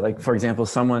someone to, like, for example,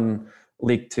 someone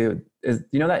leaked that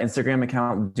Instagram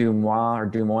account Dumois or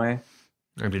Dumoy?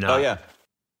 I do not. Oh yeah.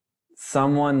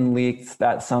 Someone leaked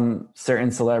that some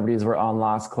certain celebrities were on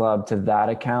Locks Club to that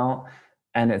account,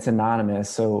 and it's anonymous,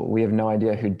 so we have no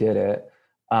idea who did it.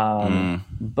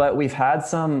 But we've had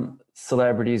some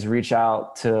celebrities reach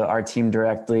out to our team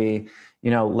directly,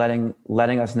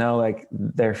 letting us know like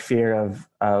their fear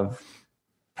of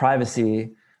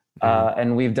privacy.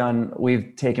 And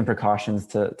we've taken precautions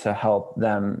to help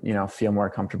them, feel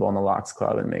more comfortable in the Locks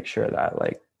Club and make sure that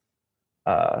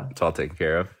it's all taken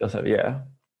care of. Yeah.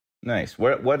 Nice.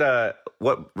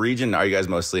 What region are you guys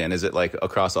mostly in? Is it like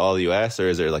across all the US, or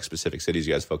is there like specific cities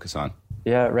you guys focus on?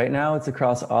 Yeah, right now it's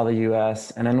across all the US,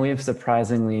 and then we have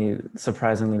surprisingly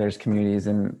there's communities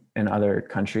in other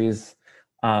countries,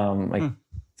 some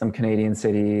Canadian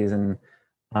cities and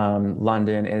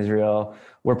London, Israel.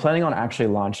 We're planning on actually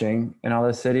launching in all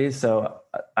those cities, so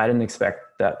I didn't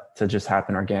expect that to just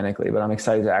happen organically, but I'm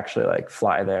excited to actually like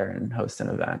fly there and host an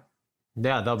event.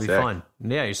 Yeah, that'll be fun.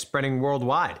 Yeah, you're spreading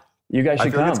worldwide. You guys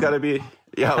should come. It's got to be.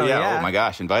 Yeah. Oh my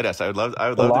gosh, invite us. I would love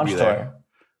to be there.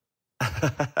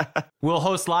 We'll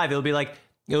host live.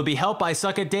 It'll be helped by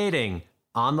Suck at Dating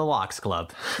on the Locks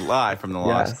Club. Live from the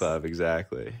Locks Club.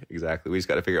 Exactly. We just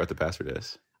got to figure out what the password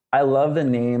is. I love the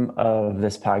name of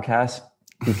this podcast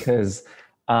because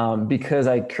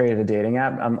I created a dating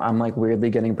app. I'm like weirdly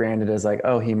getting branded as like,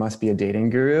 oh, he must be a dating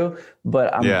guru,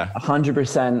 but I'm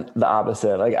 100% the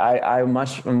opposite. Like I'm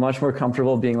much more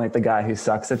comfortable being like the guy who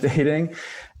sucks at dating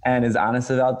and is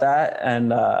honest about that.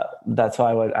 And that's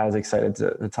why I was excited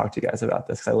to talk to you guys about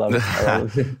this, because I love it.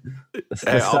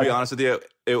 Hey, I'll be honest with you.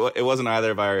 It wasn't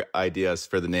either of our ideas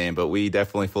for the name, but we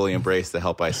definitely fully embraced the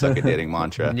help I suck at dating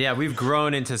mantra. Yeah, we've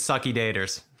grown into sucky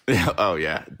daters. Oh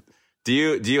yeah. Do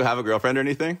you have a girlfriend or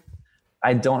anything?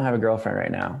 I don't have a girlfriend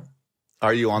right now.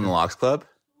 Are you on the Locks Club?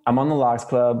 I'm on the Locks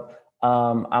Club.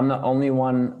 I'm the only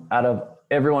one out of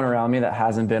everyone around me that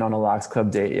hasn't been on a Locks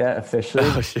Club date yet officially.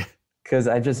 Oh shit. Because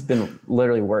I've just been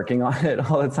literally working on it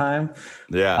all the time.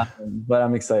 Yeah. But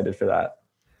I'm excited for that.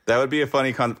 That would be a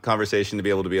funny conversation to be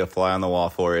able to be a fly on the wall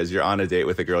for, is you're on a date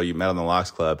with a girl you met on the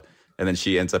Locks Club, and then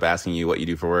she ends up asking you what you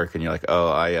do for work, and you're like,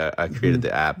 oh, I created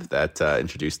the app that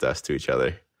introduced us to each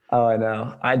other. Oh, I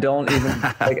know. I don't even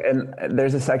like, and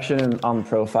there's a section on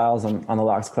profiles on the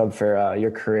Locks Club for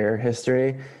your career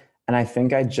history. And I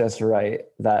think I just write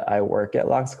that I work at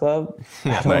Locks Club.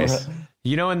 Nice.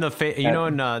 You know, in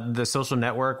the social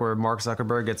network where Mark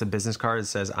Zuckerberg gets a business card that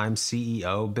says, I'm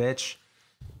CEO, bitch.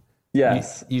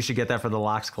 Yes. You should get that for the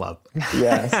Locks Club.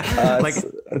 Yes.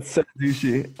 It's so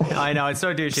douchey. I know, it's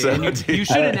so douchey. So and you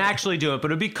shouldn't actually do it, but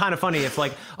it'd be kind of funny if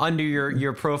like under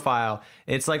your profile,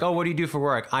 it's like, oh, what do you do for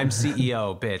work? I'm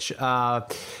CEO, bitch.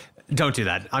 Don't do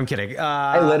that. I'm kidding.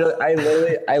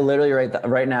 I literally write that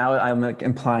right now. I'm like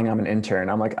implying I'm an intern.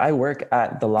 I'm like, I work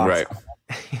at the Locks Club.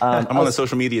 I'm on the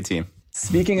social media team.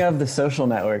 Speaking of The Social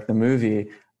Network, the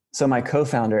movie, so my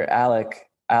co-founder, Alec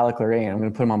Lorraine, I'm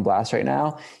going to put him on blast right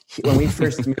now. When we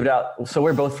first moved out, so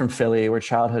we're both from Philly. We're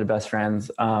childhood best friends.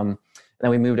 And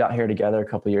then we moved out here together a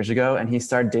couple of years ago, and he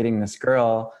started dating this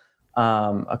girl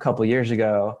a couple of years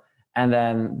ago. And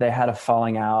then they had a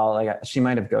falling out. Like she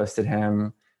might have ghosted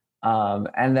him.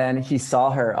 And then he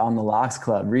saw her on the Locks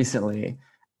Club recently.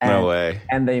 No way.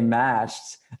 And they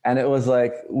matched. And it was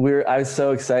like, I was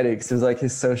so excited because it was like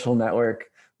his social network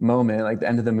moment, like the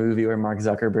end of the movie where Mark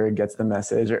Zuckerberg gets the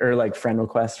message or like friend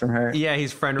request from her. Yeah,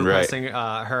 he's friend requesting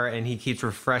her, and he keeps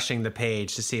refreshing the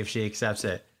page to see if she accepts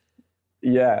it.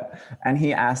 Yeah. And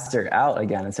he asked her out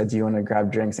again and said, do you want to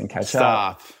grab drinks and catch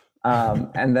up?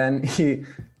 And then he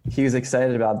was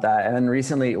excited about that. And then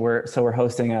recently we're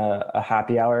hosting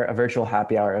a virtual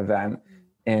happy hour event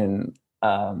in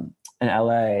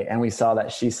LA, and we saw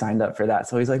that she signed up for that.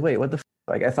 So he's like, wait, what the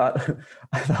like, I thought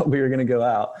we were going to go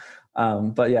out.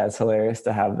 But yeah, it's hilarious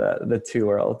to have the two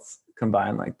worlds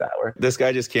combined like that. Where this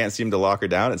guy just can't seem to lock her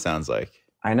down, it sounds like.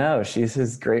 I know. She's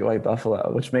his great white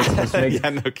buffalo, which makes yeah,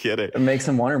 no kidding. It makes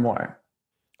him want her more.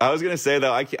 I was gonna say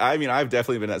though, I mean, I've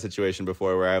definitely been in that situation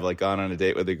before where I've like gone on a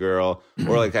date with a girl,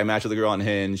 or like I matched with a girl on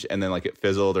Hinge, and then like it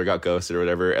fizzled or got ghosted or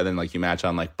whatever, and then like you match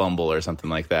on like Bumble or something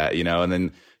like that, you know, and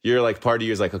then you're like, part of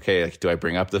you is like, okay, like, do I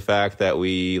bring up the fact that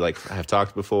we like have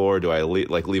talked before? Do I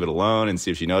leave it alone and see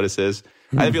if she notices?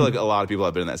 I feel like a lot of people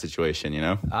have been in that situation, you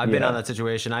know. I've been on that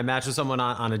situation. I matched with someone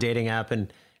on a dating app,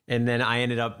 and then I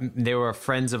ended up, they were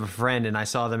friends of a friend, and I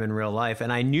saw them in real life,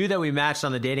 and I knew that we matched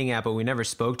on the dating app, but we never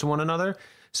spoke to one another.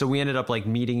 So we ended up like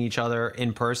meeting each other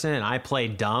in person, and I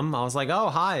played dumb. I was like, oh,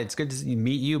 hi, it's good to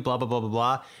meet you, blah, blah, blah, blah,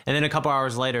 blah. And then a couple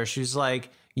hours later, she was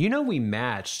like, you know, we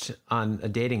matched on a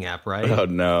dating app, right? Oh,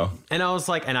 no. And I was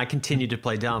like, and I continued to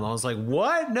play dumb. I was like,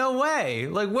 what? No way.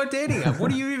 Like, what dating app?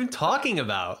 What are you even talking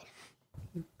about?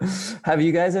 Have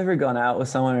you guys ever gone out with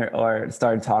someone or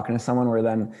started talking to someone where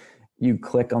then you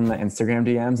click on the Instagram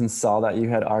DMs and saw that you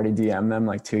had already DM'd them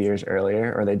like 2 years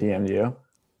earlier, or they DM'd you?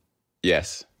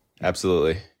 Yes,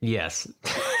 absolutely. Yes.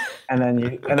 And then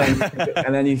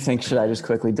you think, should I just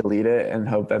quickly delete it and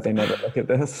hope that they never look at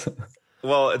this?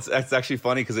 Well, it's actually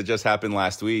funny because it just happened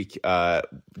last week. Jared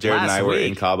and I were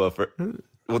in Cabo for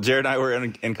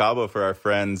our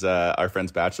friend's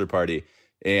bachelor party,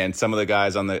 and some of the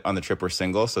guys on the trip were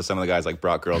single, so some of the guys like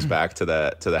brought girls back to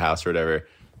the house or whatever,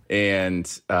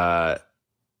 and you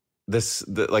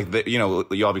know,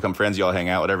 you all become friends, you all hang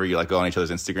out, whatever, you like go on each other's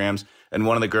Instagrams, and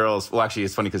one of the girls, well, actually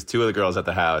it's funny because two of the girls at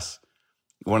the house,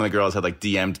 one of the girls had like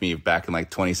DM'd me back in like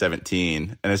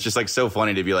 2017, and it's just like so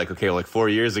funny to be like, okay, well, like 4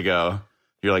 years ago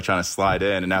you're like trying to slide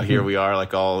in, and now here we are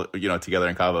like all, you know, together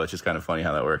in Cabo. It's just kind of funny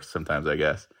how that works sometimes, I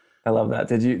guess. I love that.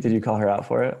 Did you call her out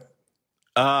for it?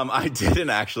 I didn't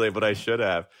actually, but I should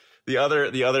have. The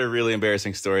other really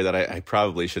embarrassing story that I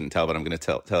probably shouldn't tell, but I'm going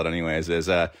to tell it anyways, is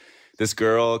this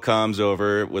girl comes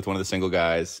over with one of the single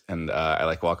guys, and I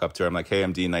like walk up to her. I'm like, hey,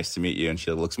 I'm Dean. Nice to meet you. And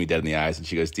she looks me dead in the eyes, and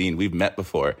she goes, Dean, we've met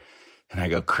before. And I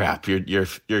go, crap,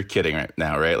 you're kidding right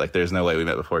now, right? Like, there's no way we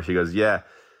met before. She goes, yeah,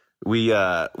 we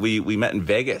met in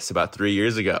Vegas about 3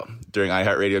 years ago during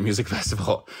iHeartRadio Music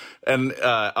Festival. And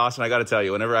Austin, I got to tell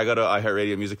you, whenever I go to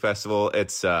iHeartRadio Music Festival,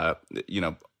 it's you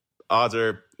know, odds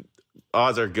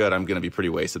are good I'm going to be pretty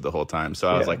wasted the whole time. So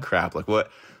I was like, crap, like what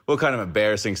kind of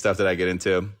embarrassing stuff did I get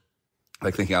into?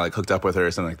 Like thinking I like hooked up with her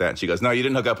or something like that. And she goes, no, you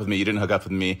didn't hook up with me. You didn't hook up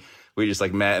with me. We just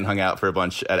like met and hung out for a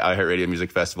bunch at iHeartRadio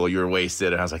Music Festival. You were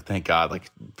wasted. And I was like, thank God. Like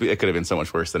it could have been so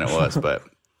much worse than it was. But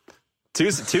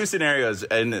two scenarios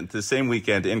in the same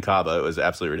weekend in Cabo. It was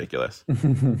absolutely ridiculous.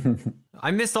 I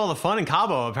missed all the fun in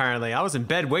Cabo, apparently. I was in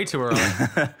bed way too early.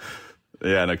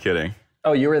 Yeah, no kidding.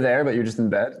 Oh, you were there, but you're just in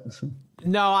bed?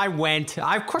 No, I went.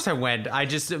 Of course I went. I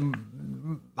just...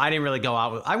 I didn't really go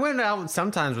out. I went out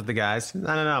sometimes with the guys.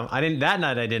 I don't know. I didn't. That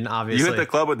night I didn't, obviously. You hit the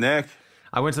club with Nick.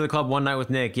 I went to the club one night with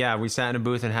Nick. Yeah, we sat in a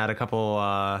booth and had a couple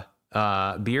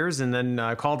beers and then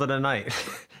called it a night.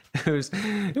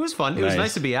 It was fun. It was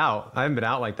nice to be out. I haven't been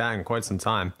out like that in quite some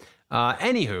time.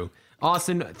 Anywho,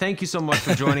 Austin, thank you so much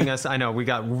for joining us. I know we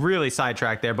got really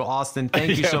sidetracked there, but Austin,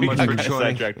 thank you so much for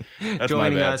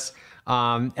joining us.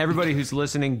 Everybody who's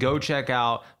listening, go check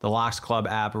out the Locks Club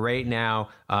app right now.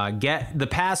 Get the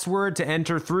password to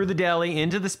enter through the deli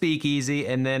into the speakeasy,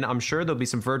 and then I'm sure there'll be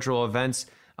some virtual events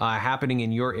happening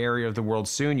in your area of the world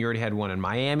soon. You already had one in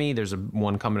Miami. There's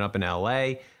one coming up in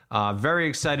LA. Very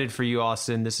excited for you,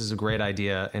 Austin. This is a great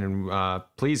idea, and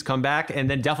please come back, and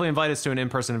then definitely invite us to an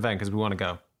in-person event because we want to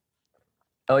go.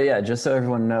 Oh yeah, just so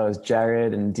everyone knows,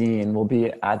 Jared and Dean will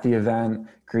be at the event,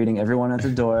 greeting everyone at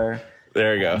the door.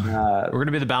 There you go. We're going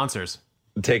to be the bouncers.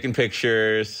 Taking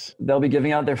pictures. They'll be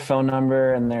giving out their phone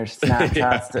number and their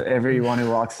Snapchats to everyone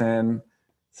who walks in.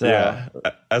 So, yeah,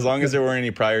 as long as there weren't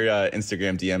any prior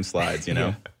Instagram DM slides, you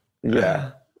know?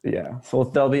 Yeah. So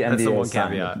there'll be NDAs. That's the one signed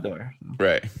caveat. at the door.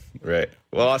 Right.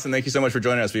 Well, Austin, thank you so much for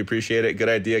joining us. We appreciate it. Good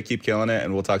idea. Keep killing it,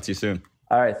 and we'll talk to you soon.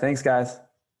 All right. Thanks, guys.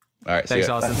 All right. Thanks,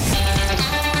 Austin.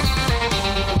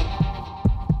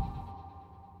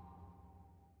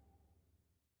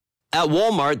 At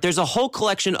Walmart, there's a whole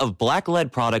collection of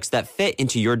black-led products that fit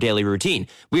into your daily routine.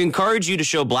 We encourage you to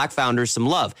show Black founders some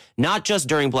love, not just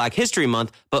during Black History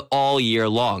Month, but all year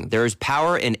long. There is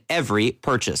power in every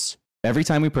purchase. Every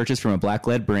time we purchase from a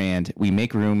black-led brand, we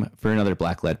make room for another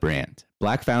black-led brand.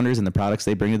 Black founders and the products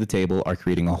they bring to the table are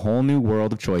creating a whole new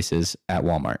world of choices at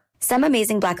Walmart. Some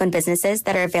amazing Black-owned businesses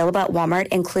that are available at Walmart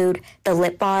include The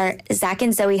Lip Bar, Zach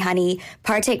and Zoe Honey,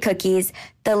 Partake Cookies.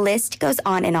 The list goes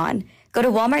on and on. Go to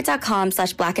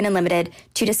walmart.com/blackandunlimited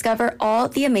to discover all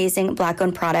the amazing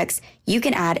Black-owned products you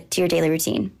can add to your daily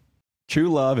routine. True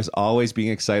love is always being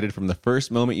excited from the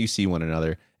first moment you see one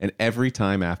another and every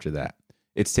time after that.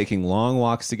 It's taking long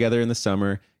walks together in the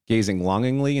summer, gazing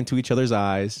longingly into each other's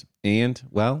eyes, and,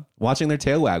 well, watching their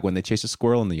tail wag when they chase a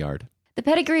squirrel in the yard. The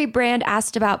Pedigree brand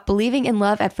asked about believing in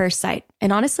love at first sight.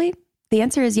 And honestly, the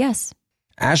answer is yes.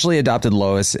 Ashley adopted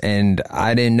Lois, and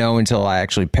I didn't know until I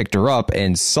actually picked her up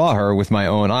and saw her with my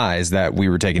own eyes that we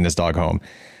were taking this dog home.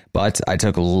 But I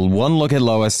took one look at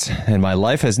Lois, and my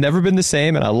life has never been the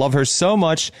same, and I love her so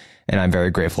much, and I'm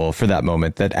very grateful for that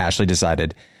moment that Ashley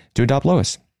decided to adopt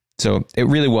Lois. So it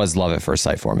really was love at first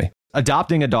sight for me.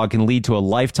 Adopting a dog can lead to a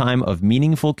lifetime of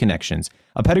meaningful connections.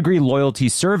 A Pedigree loyalty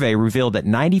survey revealed that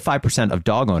 95% of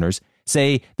dog owners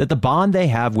say that the bond they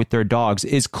have with their dogs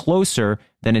is closer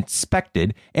than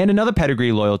expected. And another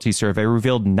Pedigree loyalty survey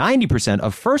revealed 90%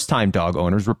 of first-time dog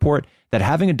owners report that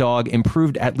having a dog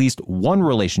improved at least one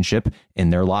relationship in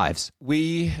their lives.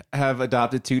 We have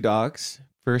adopted 2 dogs.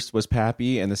 First was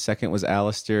Pappy, and the second was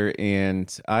Alistair.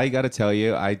 And I got to tell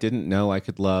you, I didn't know I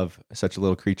could love such a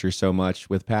little creature so much.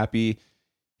 With Pappy,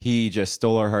 he just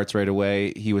stole our hearts right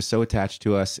away. He was so attached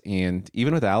to us. And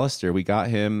even with Alistair, we got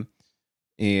him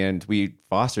and we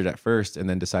fostered at first and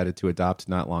then decided to adopt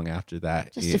not long after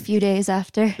that. Just a few days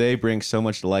after. They bring so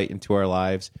much light into our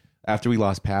lives. After we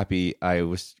lost Pappy,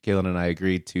 Kaylin and I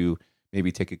agreed to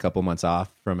maybe take a couple months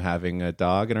off from having a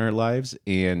dog in our lives.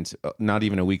 And not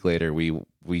even a week later,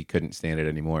 we couldn't stand it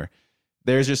anymore.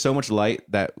 There's just so much light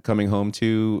that coming home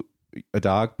to a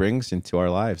dog brings into our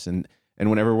lives. And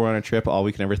whenever we're on a trip, all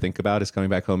we can ever think about is coming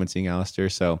back home and seeing Alistair.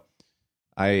 So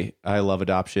I love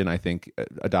adoption. I think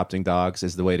adopting dogs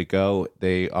is the way to go.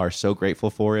 They are so grateful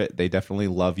for it. They definitely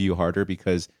love you harder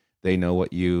because they know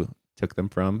what you took them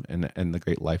from and the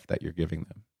great life that you're giving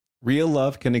them. Real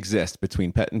love can exist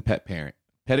between pet and pet parent.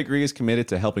 Pedigree is committed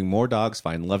to helping more dogs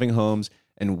find loving homes,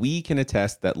 and we can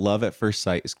attest that love at first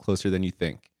sight is closer than you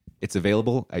think. It's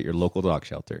available at your local dog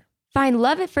shelter. Find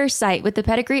love at first sight with the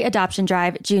Pedigree Adoption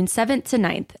Drive June 7th to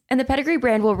 9th, and the Pedigree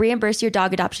brand will reimburse your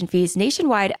dog adoption fees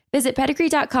nationwide. Visit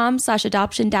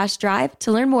pedigree.com/adoption-drive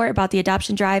to learn more about the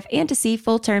adoption drive and to see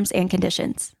full terms and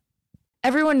conditions.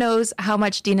 Everyone knows how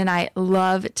much Dean and I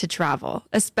love to travel,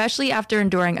 especially after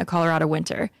enduring a Colorado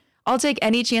winter. I'll take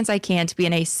any chance I can to be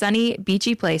in a sunny,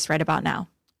 beachy place right about now.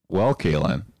 Well,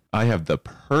 Kaylin, I have the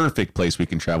perfect place we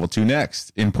can travel to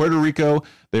next. In Puerto Rico,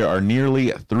 there are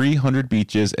nearly 300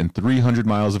 beaches and 300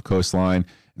 miles of coastline.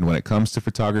 And when it comes to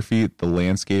photography, the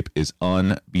landscape is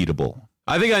unbeatable.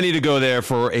 I think I need to go there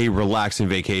for a relaxing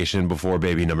vacation before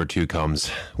baby number 2 comes,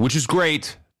 which is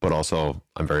great, but also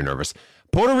I'm very nervous.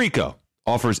 Puerto Rico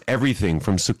offers everything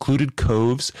from secluded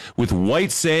coves with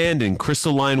white sand and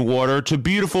crystalline water to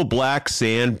beautiful black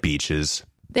sand beaches.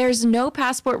 There's no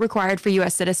passport required for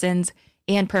U.S. citizens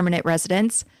and permanent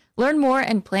residents. Learn more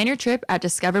and plan your trip at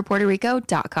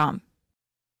discoverpuertorico.com.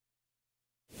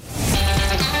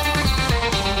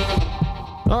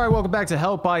 All right, welcome back to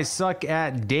Help I Suck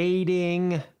at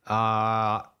Dating.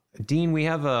 Dean, we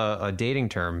have a dating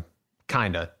term,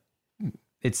 kinda.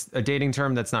 It's a dating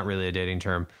term that's not really a dating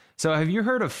term. So have you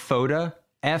heard of FODA?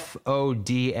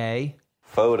 F-O-D-A?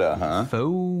 FODA, huh?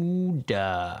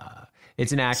 FODA.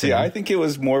 It's an acronym. See, I think it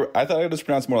was more, I thought it was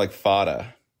pronounced more like FODA.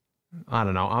 I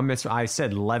don't know. I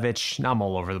said Levitch. I'm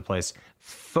all over the place.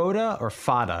 FODA or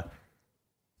FODA?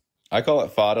 I call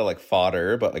it FODA, like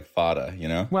fodder, but like FODA, you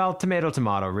know? Well,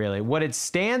 tomato, really. What it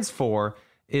stands for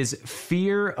is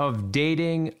fear of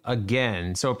dating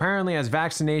again. So apparently as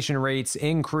vaccination rates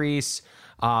increase,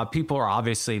 people are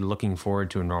obviously looking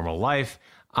forward to a normal life.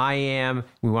 We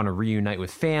want to reunite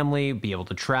with family, be able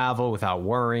to travel without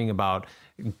worrying about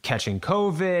catching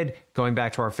COVID, going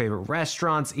back to our favorite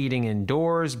restaurants, eating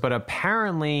indoors. But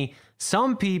apparently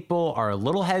some people are a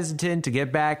little hesitant to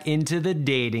get back into the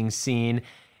dating scene.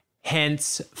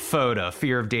 Hence FODA,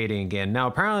 fear of dating again. Now,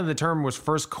 apparently the term was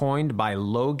first coined by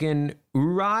Logan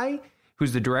Uri,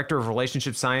 who's the director of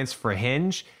relationship science for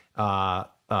Hinge,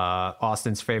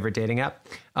 Austin's favorite dating app.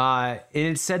 And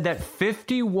it said that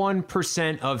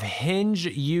 51% of Hinge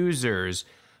users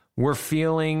were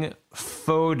feeling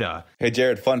FODA. Hey,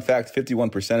 Jared, fun fact,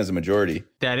 51% is a majority.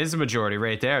 That is a majority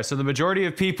right there. So the majority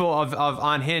of people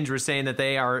on Hinge were saying that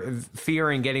they are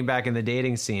fearing getting back in the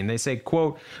dating scene. They say,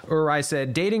 quote, or I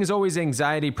said, dating is always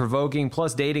anxiety provoking,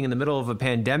 plus dating in the middle of a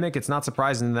pandemic. It's not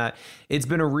surprising that it's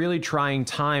been a really trying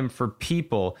time for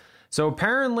people. So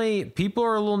apparently people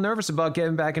are a little nervous about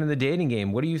getting back into the dating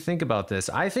game. What do you think about this?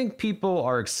 I think people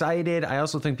are excited. I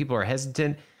also think people are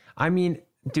hesitant. I mean,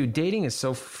 dude, dating is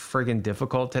so friggin'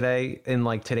 difficult today in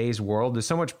like today's world. There's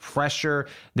so much pressure.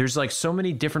 There's like so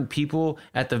many different people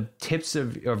at the tips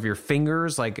of your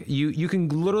fingers. Like you can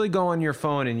literally go on your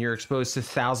phone and you're exposed to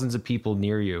thousands of people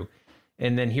near you.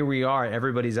 And then here we are,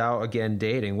 everybody's out again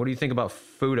dating. What do you think about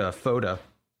FODA?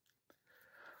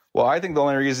 Well, I think the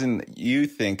only reason you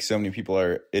think so many people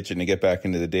are itching to get back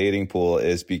into the dating pool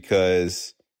is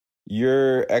because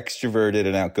you're extroverted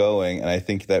and outgoing. And I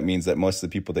think that means that most of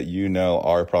the people that you know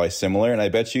are probably similar. And I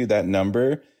bet you that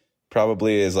number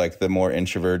probably is like the more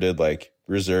introverted, like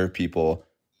reserved people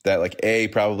that like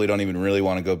probably don't even really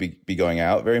want to go be going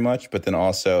out very much. But then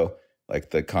also like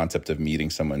the concept of meeting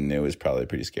someone new is probably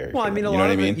pretty scary. Well, I mean, a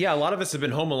lot of us have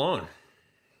been home alone.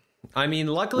 I mean,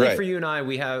 luckily for you and I,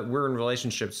 we're in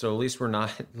relationships, so at least we're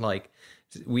not like,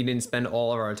 we didn't spend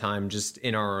all of our time just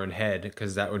in our own head,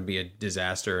 because that would be a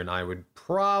disaster, and I would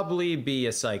probably be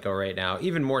a psycho right now,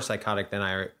 even more psychotic than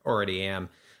I already am.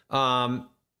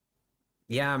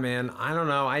 Yeah, man, I don't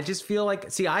know. I just feel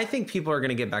like, I think people are going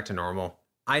to get back to normal.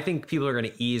 I think people are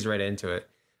going to ease right into it.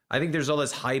 I think there's all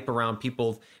this hype around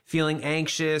people feeling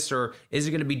anxious, or is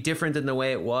it going to be different than the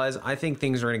way it was? I think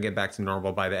things are going to get back to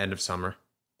normal by the end of summer.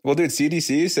 Well, dude,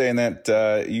 CDC is saying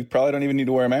that you probably don't even need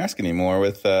to wear a mask anymore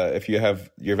with if you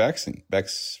have your vaccine.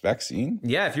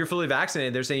 Yeah, if you're fully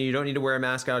vaccinated, they're saying you don't need to wear a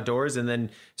mask outdoors, and then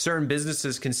certain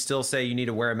businesses can still say you need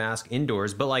to wear a mask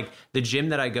indoors. But like the gym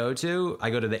that I go to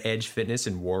the Edge Fitness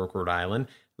in Warwick, Rhode Island.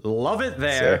 Love it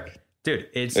there. Sick. Dude,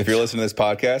 if you're listening to this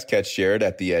podcast, catch Jared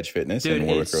at the Edge Fitness in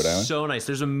Warwick, Rhode Island. So nice.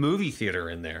 There's a movie theater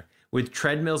in there with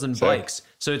treadmills and bikes.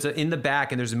 So it's in the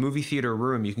back, and there's a movie theater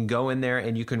room. You can go in there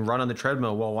and you can run on the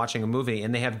treadmill while watching a movie,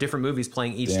 and they have different movies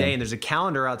playing each day, and there's a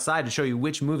calendar outside to show you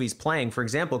which movie's playing. For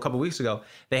example, a couple weeks ago,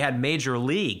 they had Major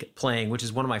League playing, which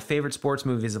is one of my favorite sports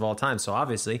movies of all time. So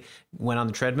obviously, went on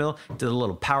the treadmill, did a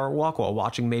little power walk while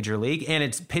watching Major League, and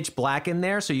it's pitch black in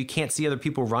there, so you can't see other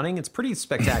people running. It's pretty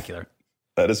spectacular.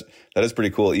 That is pretty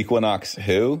cool. Equinox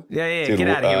who? Yeah. Dude, get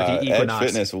out of here with the Equinox. Edge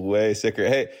Fitness, way sicker.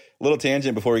 Hey, little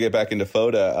tangent before we get back into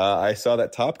FOTA. I saw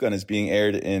that Top Gun is being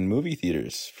aired in movie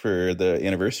theaters for the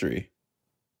anniversary.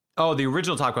 Oh, the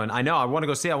original Top Gun. I know. I want to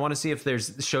go see. I want to see if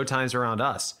there's showtimes around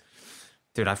us.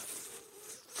 Dude, I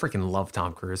freaking love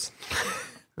Tom Cruise.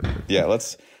 Yeah,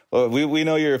 we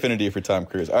know your affinity for Tom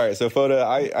Cruise. All right, so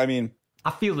FOTA, I mean,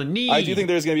 I feel the need. I do think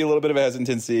there's going to be a little bit of a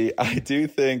hesitancy. I do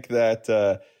think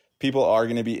that people are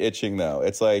going to be itching, though.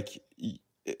 It's like,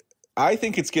 I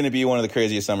think it's going to be one of the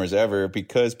craziest summers ever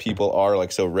because people are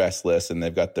like so restless and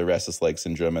they've got the restless leg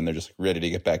syndrome and they're just ready to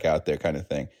get back out there kind of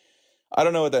thing. I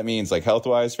don't know what that means, like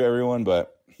health-wise for everyone,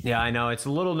 but... Yeah, I know. It's a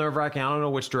little nerve-wracking. I don't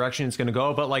know which direction it's going to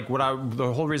go, but like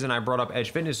the whole reason I brought up Edge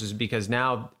Fitness is because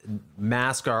now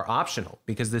masks are optional,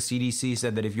 because the CDC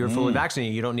said that if you're fully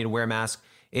vaccinated, you don't need to wear a mask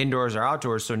indoors or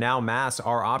outdoors. So now masks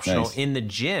are optional in the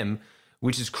gym,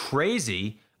 which is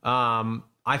crazy.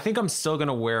 I think I'm still going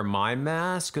to wear my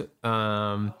mask.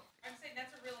 I'm saying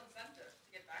that's a real incentive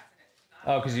to get vaccinated.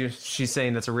 Oh, because she's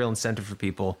saying that's a real incentive for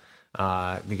people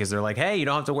because they're like, hey, you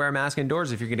don't have to wear a mask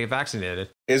indoors if you're going to get vaccinated.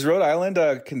 Is Rhode Island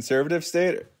a conservative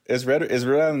state? Is Rhode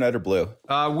Island red or blue?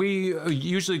 We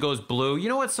usually goes blue. You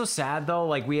know what's so sad, though?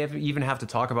 Like, we even have to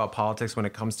talk about politics when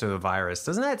it comes to the virus.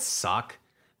 Doesn't that suck?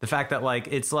 The fact that, like,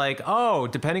 it's like, oh,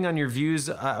 depending on your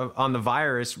views on the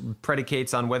virus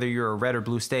predicates on whether you're a red or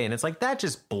blue state. And it's like, that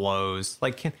just blows.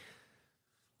 Like,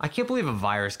 I can't believe a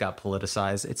virus got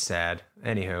politicized. It's sad.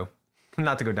 Anywho,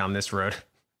 not to go down this road.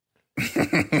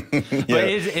 But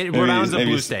Rhode Island's a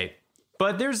blue state.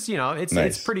 But there's,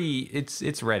 it's pretty,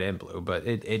 it's red and blue, but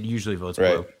it usually votes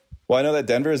blue. Well, I know that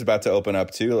Denver is about to open up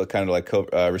too, kind of like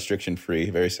restriction free,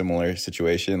 very similar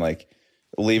situation. Like,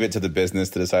 leave it to the business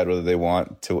to decide whether they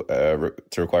want to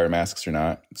require masks or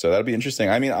not. So that'll be interesting.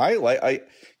 I mean,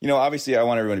 obviously I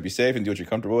want everyone to be safe and do what you're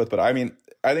comfortable with, but I mean,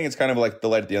 I think it's kind of like the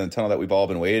light at the end of the tunnel that we've all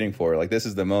been waiting for. Like, this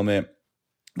is the moment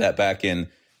that back in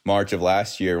March of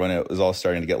last year when it was all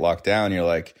starting to get locked down, you're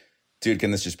like, dude,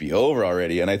 can this just be over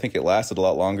already? And I think it lasted a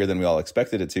lot longer than we all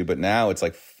expected it to, but now it's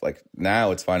like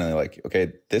now it's finally like,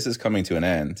 okay, this is coming to an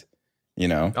end,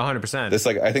 100%. This,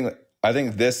 like, I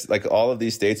think this, like, all of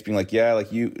these states being like, yeah,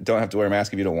 like, you don't have to wear a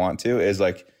mask if you don't want to, is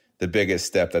like the biggest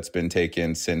step that's been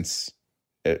taken since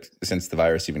the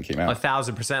virus even came out.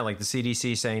 1,000%. Like the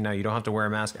CDC saying, no, you don't have to wear a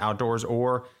mask outdoors,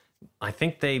 or I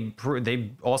think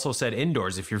they also said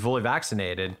indoors if you're fully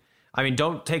vaccinated. I mean,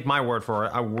 don't take my word for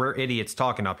it. We're idiots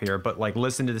talking up here, but like,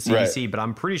 listen to the CDC. Right. But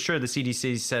I'm pretty sure the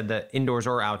CDC said that indoors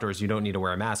or outdoors, you don't need to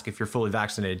wear a mask if you're fully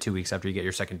vaccinated 2 weeks after you get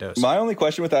your second dose. My only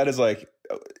question with that is, like,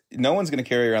 no one's going to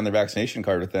carry around their vaccination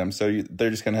card with them, so they're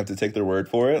just going to have to take their word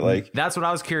for it. Like, that's what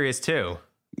I was curious too.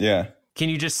 Yeah. Can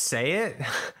you just say it?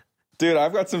 Dude,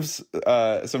 I've got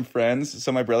some friends.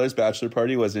 So my brother's bachelor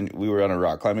party we were on a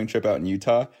rock climbing trip out in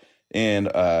Utah.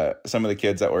 And some of the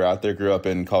kids that were out there grew up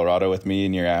in Colorado with me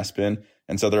near Aspen.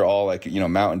 And so they're all like,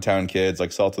 mountain town kids,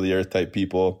 like salt of the earth type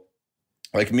people.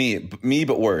 Like me,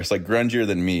 but worse, like grungier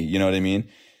than me. You know what I mean?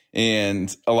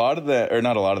 And a lot of the, or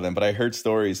not a lot of them, but I heard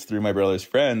stories through my brother's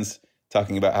friends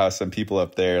talking about how some people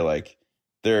up there, like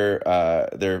they're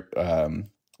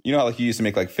you know how like you used to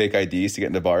make like fake IDs to get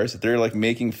into bars? They're like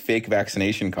making fake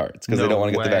vaccination cards because they don't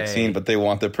want to get the vaccine, but they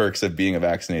want the perks of being a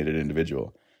vaccinated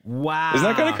individual. Wow. Isn't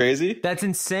that kind of crazy? That's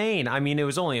insane. I mean, it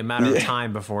was only a matter of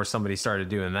time before somebody started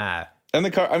doing that. And the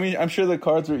card, I mean, I'm sure the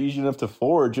cards were easy enough to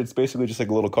forge. It's basically just like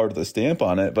a little card with a stamp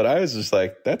on it. But I was just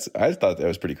like, I thought that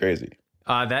was pretty crazy.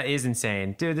 That is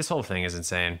insane. Dude, this whole thing is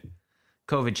insane.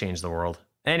 COVID changed the world.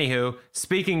 Anywho,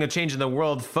 speaking of changing the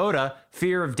world, FODA,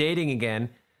 fear of dating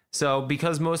again. So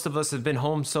because most of us have been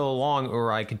home so long,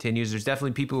 Uri continues, there's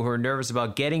definitely people who are nervous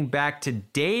about getting back to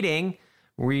dating.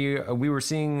 We were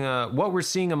seeing, what we're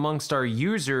seeing amongst our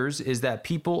users is that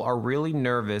people are really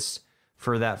nervous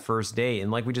for that first date.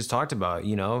 And like we just talked about,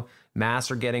 you know,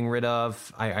 masks are getting rid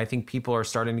of. I think people are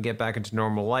starting to get back into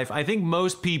normal life. I think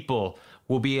most people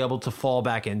will be able to fall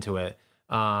back into it.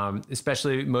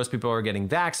 Especially most people are getting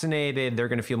vaccinated. They're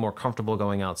going to feel more comfortable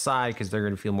going outside because they're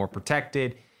going to feel more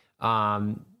protected.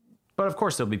 But of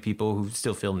course, there'll be people who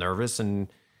still feel nervous. And,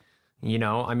 you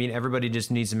know, I mean, everybody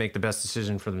just needs to make the best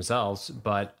decision for themselves.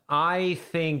 But I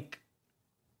think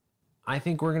we're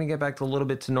going to get back to a little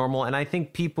bit to normal. And I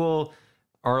think people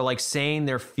are like saying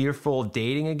they're fearful of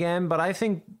dating again. But I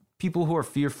think people who are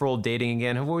fearful of dating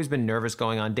again have always been nervous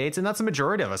going on dates. And that's the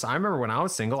majority of us. I remember when I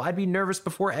was single, I'd be nervous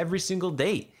before every single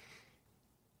date.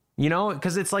 You know,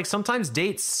 because it's like sometimes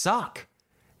dates suck.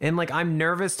 And like, I'm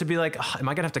nervous to be like, am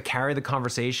I going to have to carry the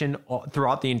conversation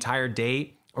throughout the entire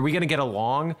date? Are we going to get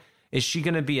along? Is she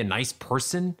going to be a nice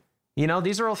person? You know,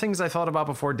 these are all things I thought about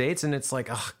before dates. And it's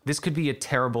like, this could be a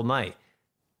terrible night.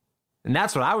 And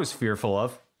that's what I was fearful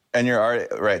of. And you're already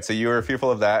right. So you were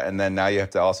fearful of that. And then now you have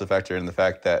to also factor in the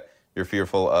fact that you're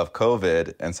fearful of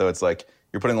COVID. And so it's like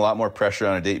you're putting a lot more pressure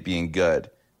on a date being good.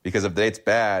 Because if the date's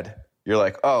bad, you're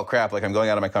like, oh, crap, like I'm going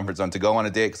out of my comfort zone to go on a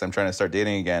date because I'm trying to start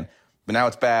dating again. But now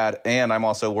it's bad. And I'm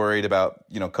also worried about,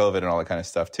 you know, COVID and all that kind of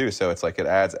stuff, too. So it's like it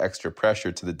adds extra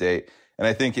pressure to the date. And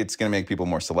I think it's going to make people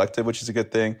more selective, which is a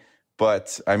good thing.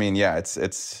 But I mean, yeah, it's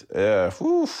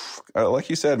like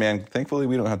you said, man, thankfully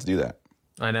we don't have to do that.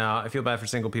 I know. I feel bad for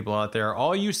single people out there.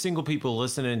 All you single people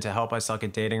listening to Help I Suck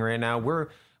at Dating right now, we're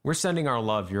sending our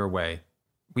love your way.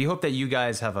 We hope that you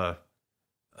guys have a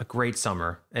great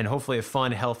summer and hopefully a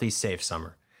fun, healthy, safe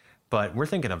summer. But we're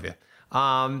thinking of you.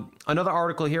 Another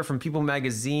article here from People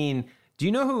Magazine. Do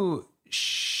you know who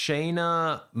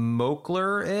Shayna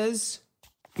Moakler is?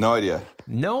 No idea.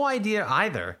 No idea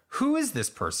either. Who is this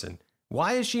person?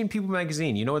 Why is she in People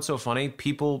Magazine? You know what's so funny?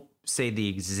 People say the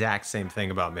exact same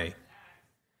thing about me.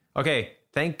 Okay,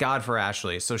 thank God for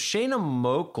Ashley. So Shayna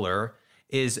Moakler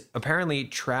is apparently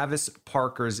Travis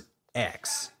Parker's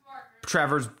ex.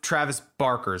 Travis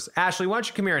Barker's. Ashley, why don't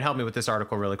you come here and help me with this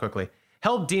article really quickly?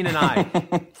 Help Dean and I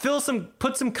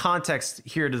put some context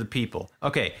here to the people.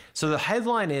 Okay, so the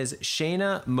headline is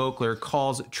Shayna Moakler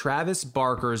calls Travis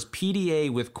Barker's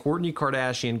PDA with Kourtney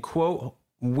Kardashian, quote,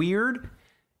 weird,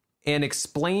 and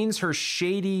explains her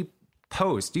shady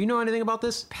post. Do you know anything about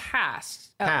this?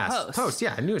 Post.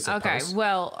 Yeah, I knew it said post. Okay,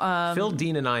 well, fill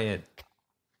Dean and I in.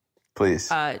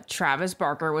 Please. Travis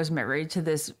Barker was married to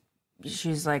this.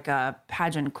 She's like a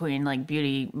pageant queen, like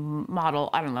beauty model.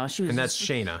 I don't know. She was, and that's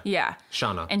Shayna. Yeah,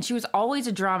 Shauna. And she was always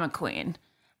a drama queen,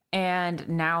 and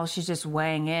now she's just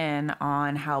weighing in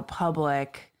on how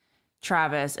public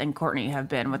Travis and Kourtney have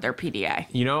been with their PDA.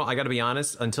 You know, I got to be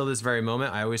honest. Until this very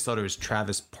moment, I always thought it was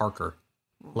Travis Parker,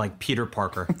 like Peter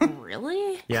Parker.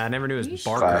 Really? Yeah, I never knew it was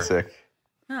Barker. Classic.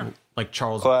 Huh. Like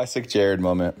Charles. Classic Jared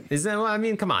moment. Is that? Well, I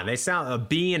mean, come on. They sound a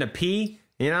B and a P.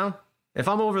 You know, if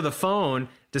I'm over the phone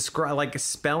like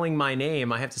spelling my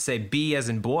name, I have to say B as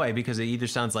in boy because it either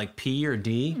sounds like P or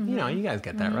D. Mm-hmm. You know, you guys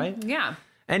get that, right? Yeah.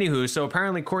 Anywho, so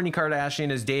apparently Kourtney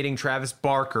Kardashian is dating Travis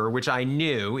Barker, which I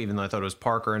knew, even though I thought it was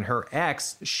Parker, and her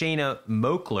ex, Shayna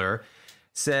Moakler,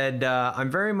 said, I'm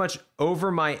very much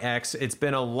over my ex. It's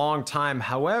been a long time.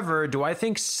 However, do I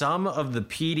think some of the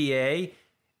PDA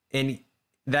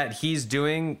that he's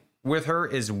doing with her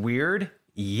is weird?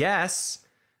 Yes.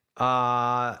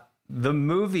 The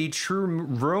movie True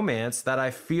Romance that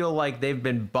I feel like they've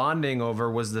been bonding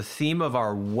over was the theme of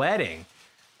our wedding.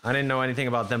 I didn't know anything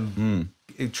about them,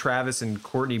 Travis and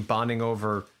Kourtney bonding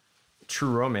over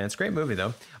True Romance. Great movie,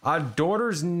 though.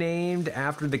 Daughters named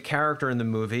after the character in the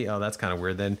movie. Oh, that's kind of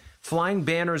weird then. Flying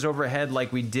banners overhead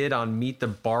like we did on Meet the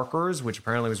Barkers, which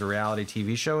apparently was a reality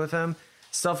TV show with them.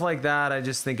 Stuff like that, I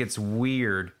just think it's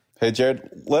weird. Hey, Jared,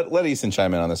 let Easton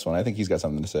chime in on this one. I think he's got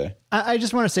something to say. I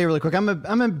just want to say really quick, I'm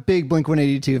a big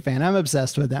Blink-182 fan. I'm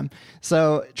obsessed with them.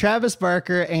 So Travis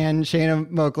Barker and Shayna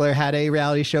Moakler had a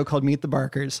reality show called Meet the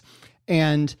Barkers.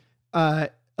 And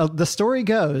the story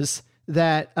goes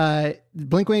that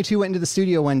Blink-182 went into the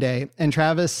studio one day and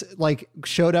Travis like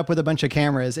showed up with a bunch of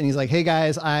cameras and he's like, hey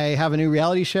guys, I have a new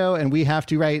reality show and we have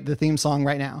to write the theme song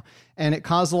right now. And it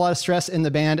caused a lot of stress in the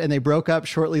band and they broke up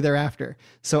shortly thereafter.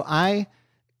 So I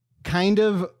kind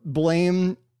of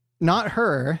blame not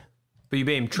her, but you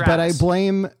blame Travis. But I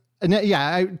blame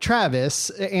Travis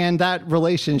and that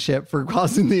relationship for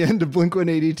causing the end of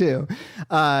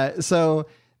Blink-182. So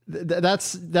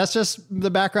that's just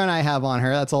the background I have on her.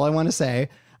 That's all I want to say.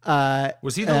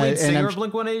 Was he the lead singer of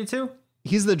Blink-182?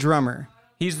 He's the drummer.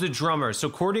 He's the drummer. So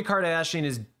Kourtney Kardashian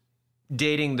is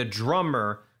dating the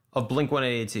drummer of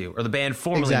Blink-182, or the band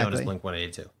formerly known as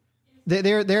Blink-182.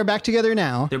 They're back together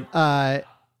now.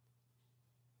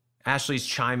 Ashley's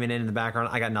chiming in the background.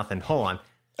 I got nothing. Hold on.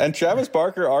 And Travis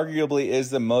Barker arguably is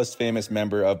the most famous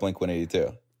member of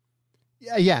Blink-182.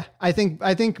 Yeah, I think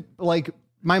like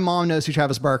my mom knows who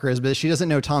Travis Barker is, but she doesn't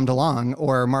know Tom DeLonge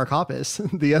or Mark Hoppus,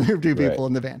 the other two people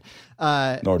in the band.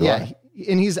 Nor do I.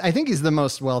 And I think he's the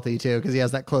most wealthy too, because he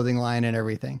has that clothing line and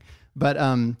everything. But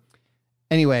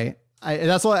anyway,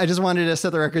 that's why I just wanted to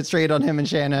set the record straight on him and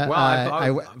Shanna.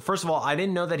 Well, first of all, I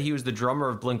didn't know that he was the drummer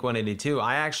of Blink-182.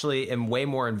 I actually am way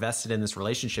more invested in this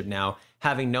relationship now,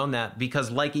 having known that,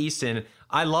 because like Easton,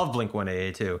 I love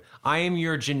Blink-182. I am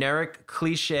your generic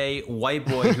cliche white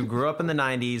boy who grew up in the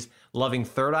 90s, loving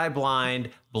Third Eye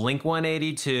Blind,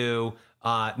 Blink-182,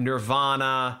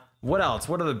 Nirvana. What else?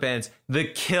 What are the bands? The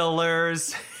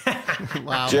Killers.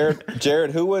 Wow.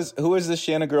 Jared, who was the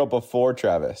Shanna girl before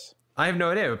Travis? I have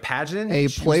no idea. A pageant? A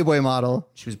Playboy model.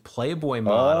 She was Playboy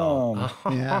model.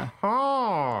 Oh.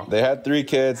 Yeah. They had 3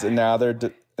 kids and now they're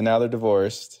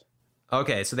divorced.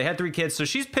 Okay, so they had 3 kids. So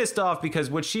she's pissed off because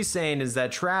what she's saying is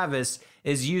that Travis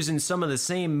is using some of the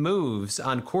same moves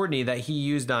on Kourtney that he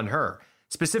used on her.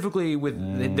 Specifically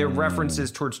with their references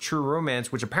towards True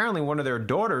Romance, which apparently one of their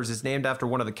daughters is named after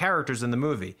one of the characters in the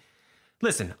movie.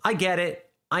 Listen, I get it.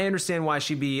 I understand why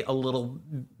she'd be a little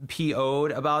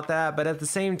PO'd about that. But at the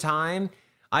same time,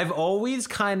 I've always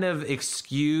kind of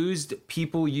excused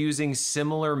people using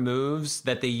similar moves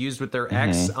that they used with their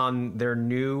ex on their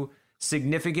new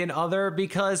significant other,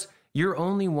 because you're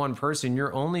only one person.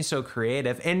 You're only so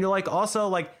creative. And you're like, also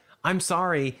like, I'm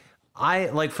sorry.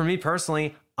 For me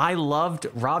personally, I loved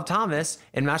Rob Thomas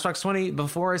and Matchbox 20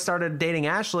 before I started dating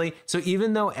Ashley. So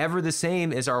even though Ever the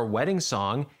Same is our wedding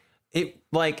song, it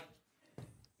like,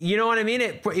 you know what I mean?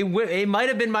 It might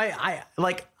have been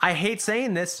I hate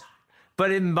saying this,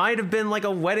 but it might have been like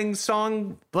a wedding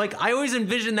song. Like I always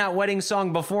envisioned that wedding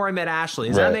song before I met Ashley.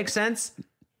 Does that make sense?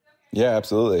 Yeah,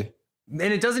 absolutely. And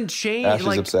it doesn't change.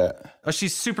 Ashley's upset. Oh,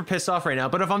 she's super pissed off right now.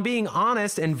 But if I'm being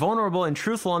honest and vulnerable and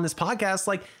truthful on this podcast,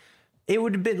 like it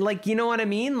would have been like, you know what I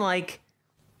mean? Like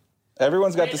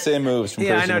everyone's got the same moves from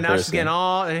person I know. to Now person. she's getting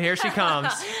all, and here she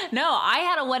comes. No, I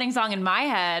had a wedding song in my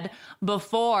head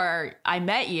before I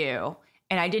met you,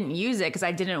 and I didn't use it because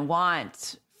I didn't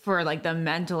want for like the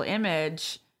mental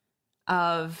image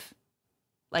of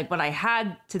like what I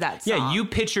had to that song. Yeah, you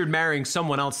pictured marrying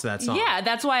someone else to that song. Yeah,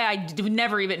 that's why it was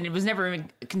never even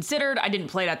considered. I didn't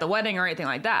play it at the wedding or anything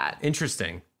like that.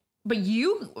 Interesting. But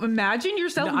you imagine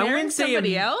yourself marrying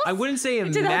somebody else? I wouldn't say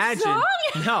imagine. That song?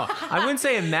 No, I wouldn't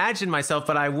say imagine myself,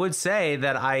 but I would say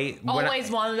that always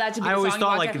wanted that to be. I the always song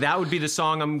thought like that would be the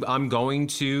song I'm going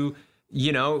to,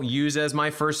 use as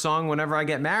my first song whenever I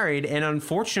get married. And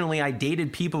unfortunately, I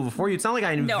dated people before you. It's not like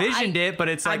I envisioned it, but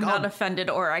it's like I'm not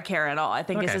offended or I care at all. I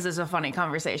think this is a funny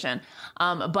conversation.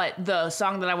 But the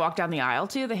song that I walked down the aisle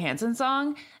to, the Hanson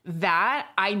song, that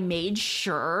I made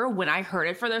sure when I heard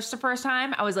it for the first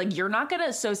time, I was like, you're not going to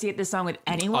associate this song with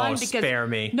anyone. Because spare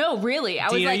me. No, really. I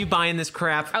was Dina, like, you buying this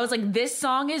crap? I was like, this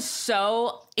song is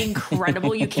so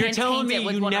incredible. You can't You're telling me it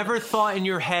with you never thought in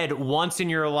your head once in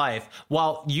your life,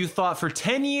 while you thought for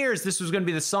 10 years this was going to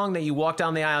be the song that you walked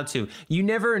down the aisle to, you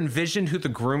never envisioned who the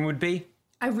groom would be?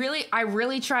 I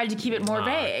really tried to keep it more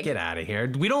vague. Get out of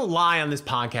here. We don't lie on this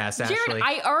podcast, Ashley. Jared,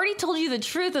 I already told you the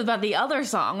truth about the other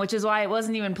song, which is why it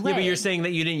wasn't even played. Yeah, but you're saying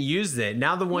that you didn't use it.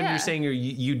 Now the one you're saying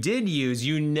you did use,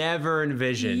 you never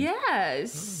envisioned.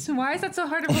 Yes. Why is that so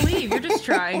hard to believe? You're just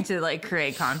trying to like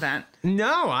create content.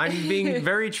 No, I'm being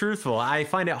very truthful. I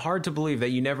find it hard to believe that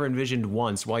you never envisioned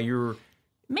once while you're...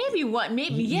 Maybe you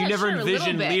never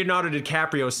envisioned Leonardo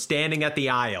DiCaprio standing at the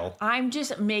aisle. I'm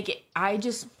just making...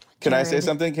 Can I say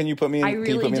something? Can you put me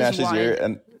in, Ashley's ear?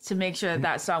 And to make sure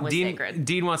that song was sacred.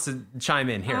 Dean wants to chime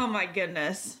in here. Oh my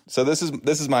goodness. So this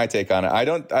is my take on it.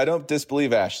 I don't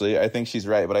disbelieve Ashley. I think she's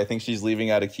right, but I think she's leaving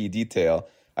out a key detail.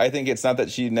 I think it's not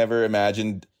that she never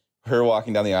imagined her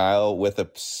walking down the aisle with a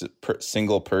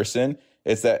single person.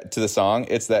 It's that to the song,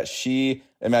 it's that she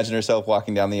imagined herself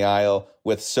walking down the aisle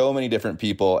with so many different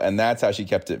people, and that's how she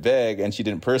kept it vague, and she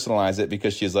didn't personalize it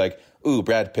because she's like, ooh,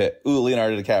 Brad Pitt, ooh,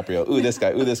 Leonardo DiCaprio, ooh, this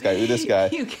guy, ooh, this guy, ooh, this guy.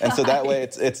 And so that way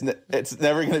it's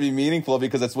never going to be meaningful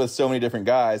because it's with so many different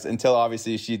guys until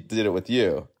obviously she did it with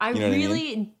you. I you know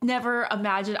really never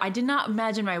imagined, I did not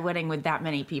imagine my wedding with that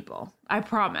many people. I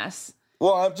promise.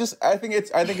 Well, I think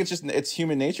it's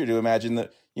human nature to imagine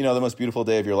that, the most beautiful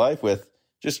day of your life with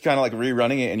just kind of like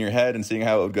rerunning it in your head and seeing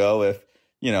how it would go if,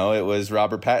 it was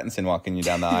Robert Pattinson walking you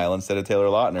down the aisle instead of Taylor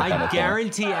Lautner. I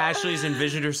guarantee Ashley's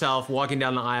envisioned herself walking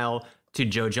down the aisle to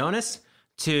Joe Jonas,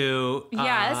 to...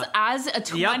 yes, as a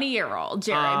 20-year-old,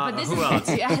 Jared. But this who else?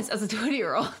 Yes, as a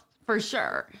 20-year-old, for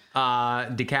sure.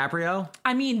 DiCaprio?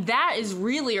 I mean, that is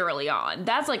really early on.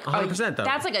 That's like... 100% though.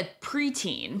 That's like a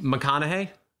preteen. McConaughey?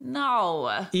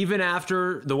 No. Even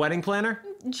after The Wedding Planner?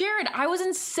 Jared, I was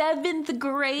in 7th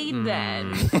grade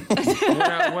then.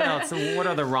 What else? What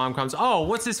other rom-coms? Oh,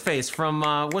 what's his face from,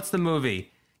 what's the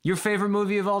movie? Your favorite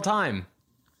movie of all time?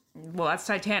 Well, that's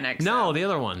Titanic. No, the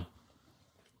other one.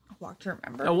 Walk to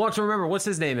Remember. A Walk to Remember. What's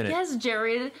his name in it? Yes,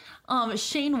 Jared.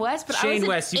 Shane West. But Shane I was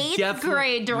West, in 8th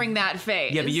grade during that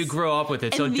phase. Yeah, but you grew up with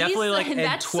it. So and definitely like in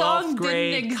that 12th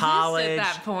grade, didn't exist college. At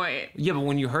that point. Yeah, but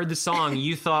when you heard the song,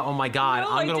 you thought, oh my God,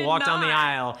 I'm going to walk down the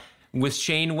aisle with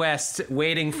Shane West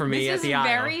waiting for me at the aisle.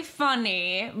 This is very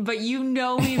funny, but you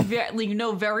know me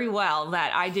very well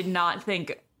that I did not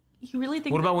think. You really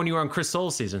think? What about when you were on Chris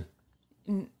Soul's season?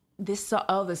 The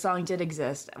song did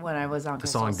exist when I was on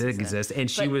Chris Soul's season. The song did exist,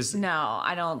 and she was... No,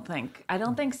 I don't think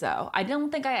so. I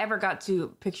don't think I ever got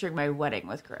to picturing my wedding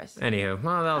with Chris. Anywho,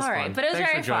 well, that was fun. All right, but it was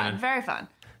Thanks very fun.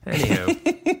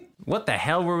 Anywho, what the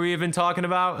hell were we even talking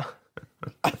about?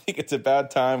 I think it's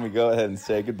about time we go ahead and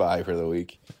say goodbye for the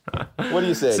week. What do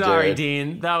you say, Sorry, Jared?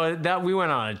 Dean. That we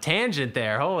went on a tangent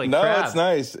there. Holy no, crap. No, it's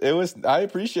nice. I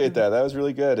appreciate that. That was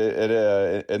really good.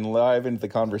 It enlivened the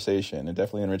conversation. It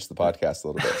definitely enriched the podcast a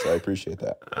little bit, so I appreciate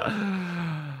that.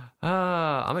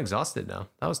 I'm exhausted now.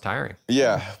 That was tiring.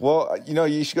 Yeah. Well,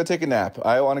 you should go take a nap.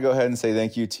 I want to go ahead and say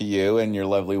thank you to you and your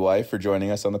lovely wife for joining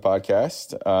us on the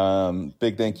podcast.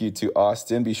 Big thank you to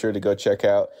Austin. Be sure to go check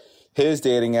out his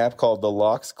dating app called The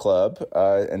Locks Club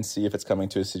and see if it's coming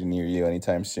to a city near you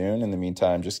anytime soon. In the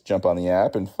meantime, just jump on the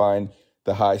app and find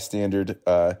the high standard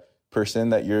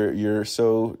person that you're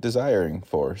so desiring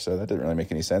for. So that didn't really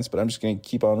make any sense, but I'm just going to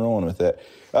keep on rolling with it.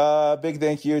 Big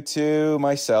thank you to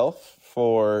myself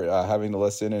for having to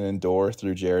listen and endure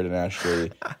through Jared and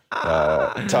Ashley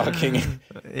talking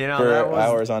for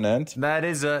hours on end. That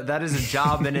is a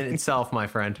job in itself, my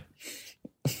friend.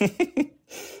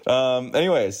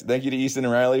 Anyways, thank you to Easton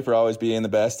and Riley for always being the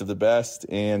best of the best.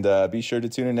 And be sure to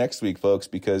tune in next week, folks,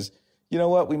 because you know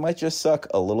what? We might just suck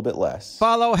a little bit less.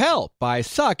 Follow Help by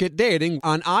Suck at Dating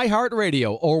on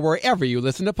iHeartRadio or wherever you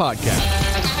listen to podcasts.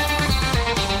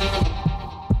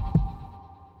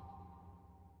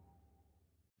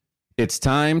 It's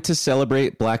time to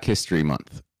celebrate Black History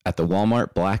Month at the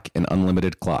Walmart Black and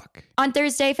Unlimited Clock. On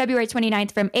Thursday, February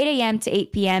 29th from 8 a.m. to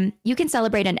 8 p.m., you can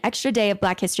celebrate an extra day of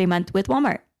Black History Month with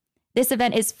Walmart. This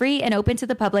event is free and open to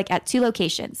the public at 2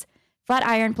 locations,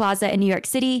 Flatiron Plaza in New York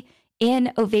City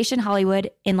and Ovation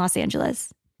Hollywood in Los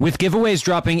Angeles. With giveaways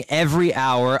dropping every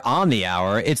hour on the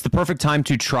hour, it's the perfect time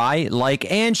to try,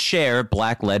 like, and share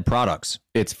Black-led products.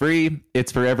 It's free,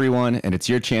 it's for everyone, and it's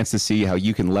your chance to see how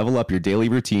you can level up your daily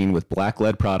routine with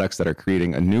Black-led products that are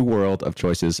creating a new world of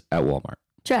choices at Walmart.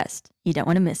 Trust, you don't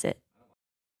want to miss it.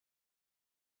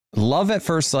 Love at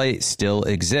First Sight still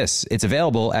exists. It's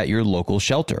available at your local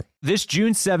shelter. This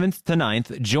June 7th to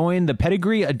 9th, join the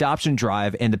Pedigree Adoption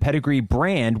Drive, and the Pedigree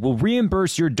brand will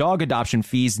reimburse your dog adoption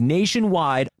fees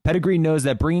nationwide. Pedigree knows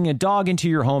that bringing a dog into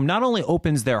your home not only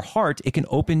opens their heart, it can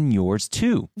open yours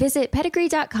too. Visit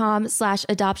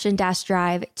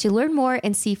pedigree.com/adoption-drive to learn more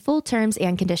and see full terms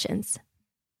and conditions.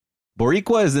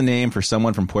 Boricua is the name for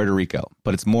someone from Puerto Rico,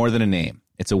 but it's more than a name.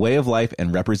 It's a way of life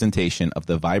and representation of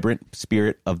the vibrant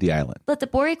spirit of the island. Let the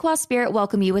Boricua spirit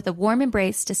welcome you with a warm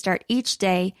embrace to start each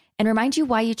day and remind you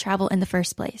why you travel in the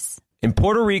first place. In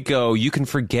Puerto Rico, you can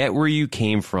forget where you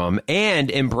came from and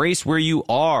embrace where you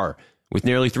are. With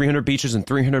nearly 300 beaches and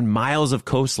 300 miles of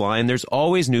coastline, there's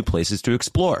always new places to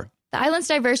explore. The island's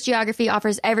diverse geography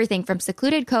offers everything from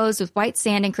secluded coves with white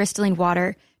sand and crystalline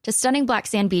water to stunning black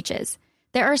sand beaches.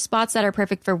 There are spots that are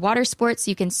perfect for water sports.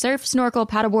 You can surf, snorkel,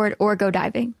 paddleboard, or go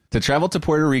diving. To travel to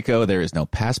Puerto Rico, there is no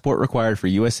passport required for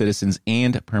U.S. citizens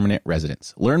and permanent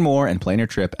residents. Learn more and plan your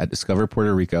trip at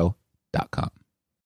discoverpuertorico.com.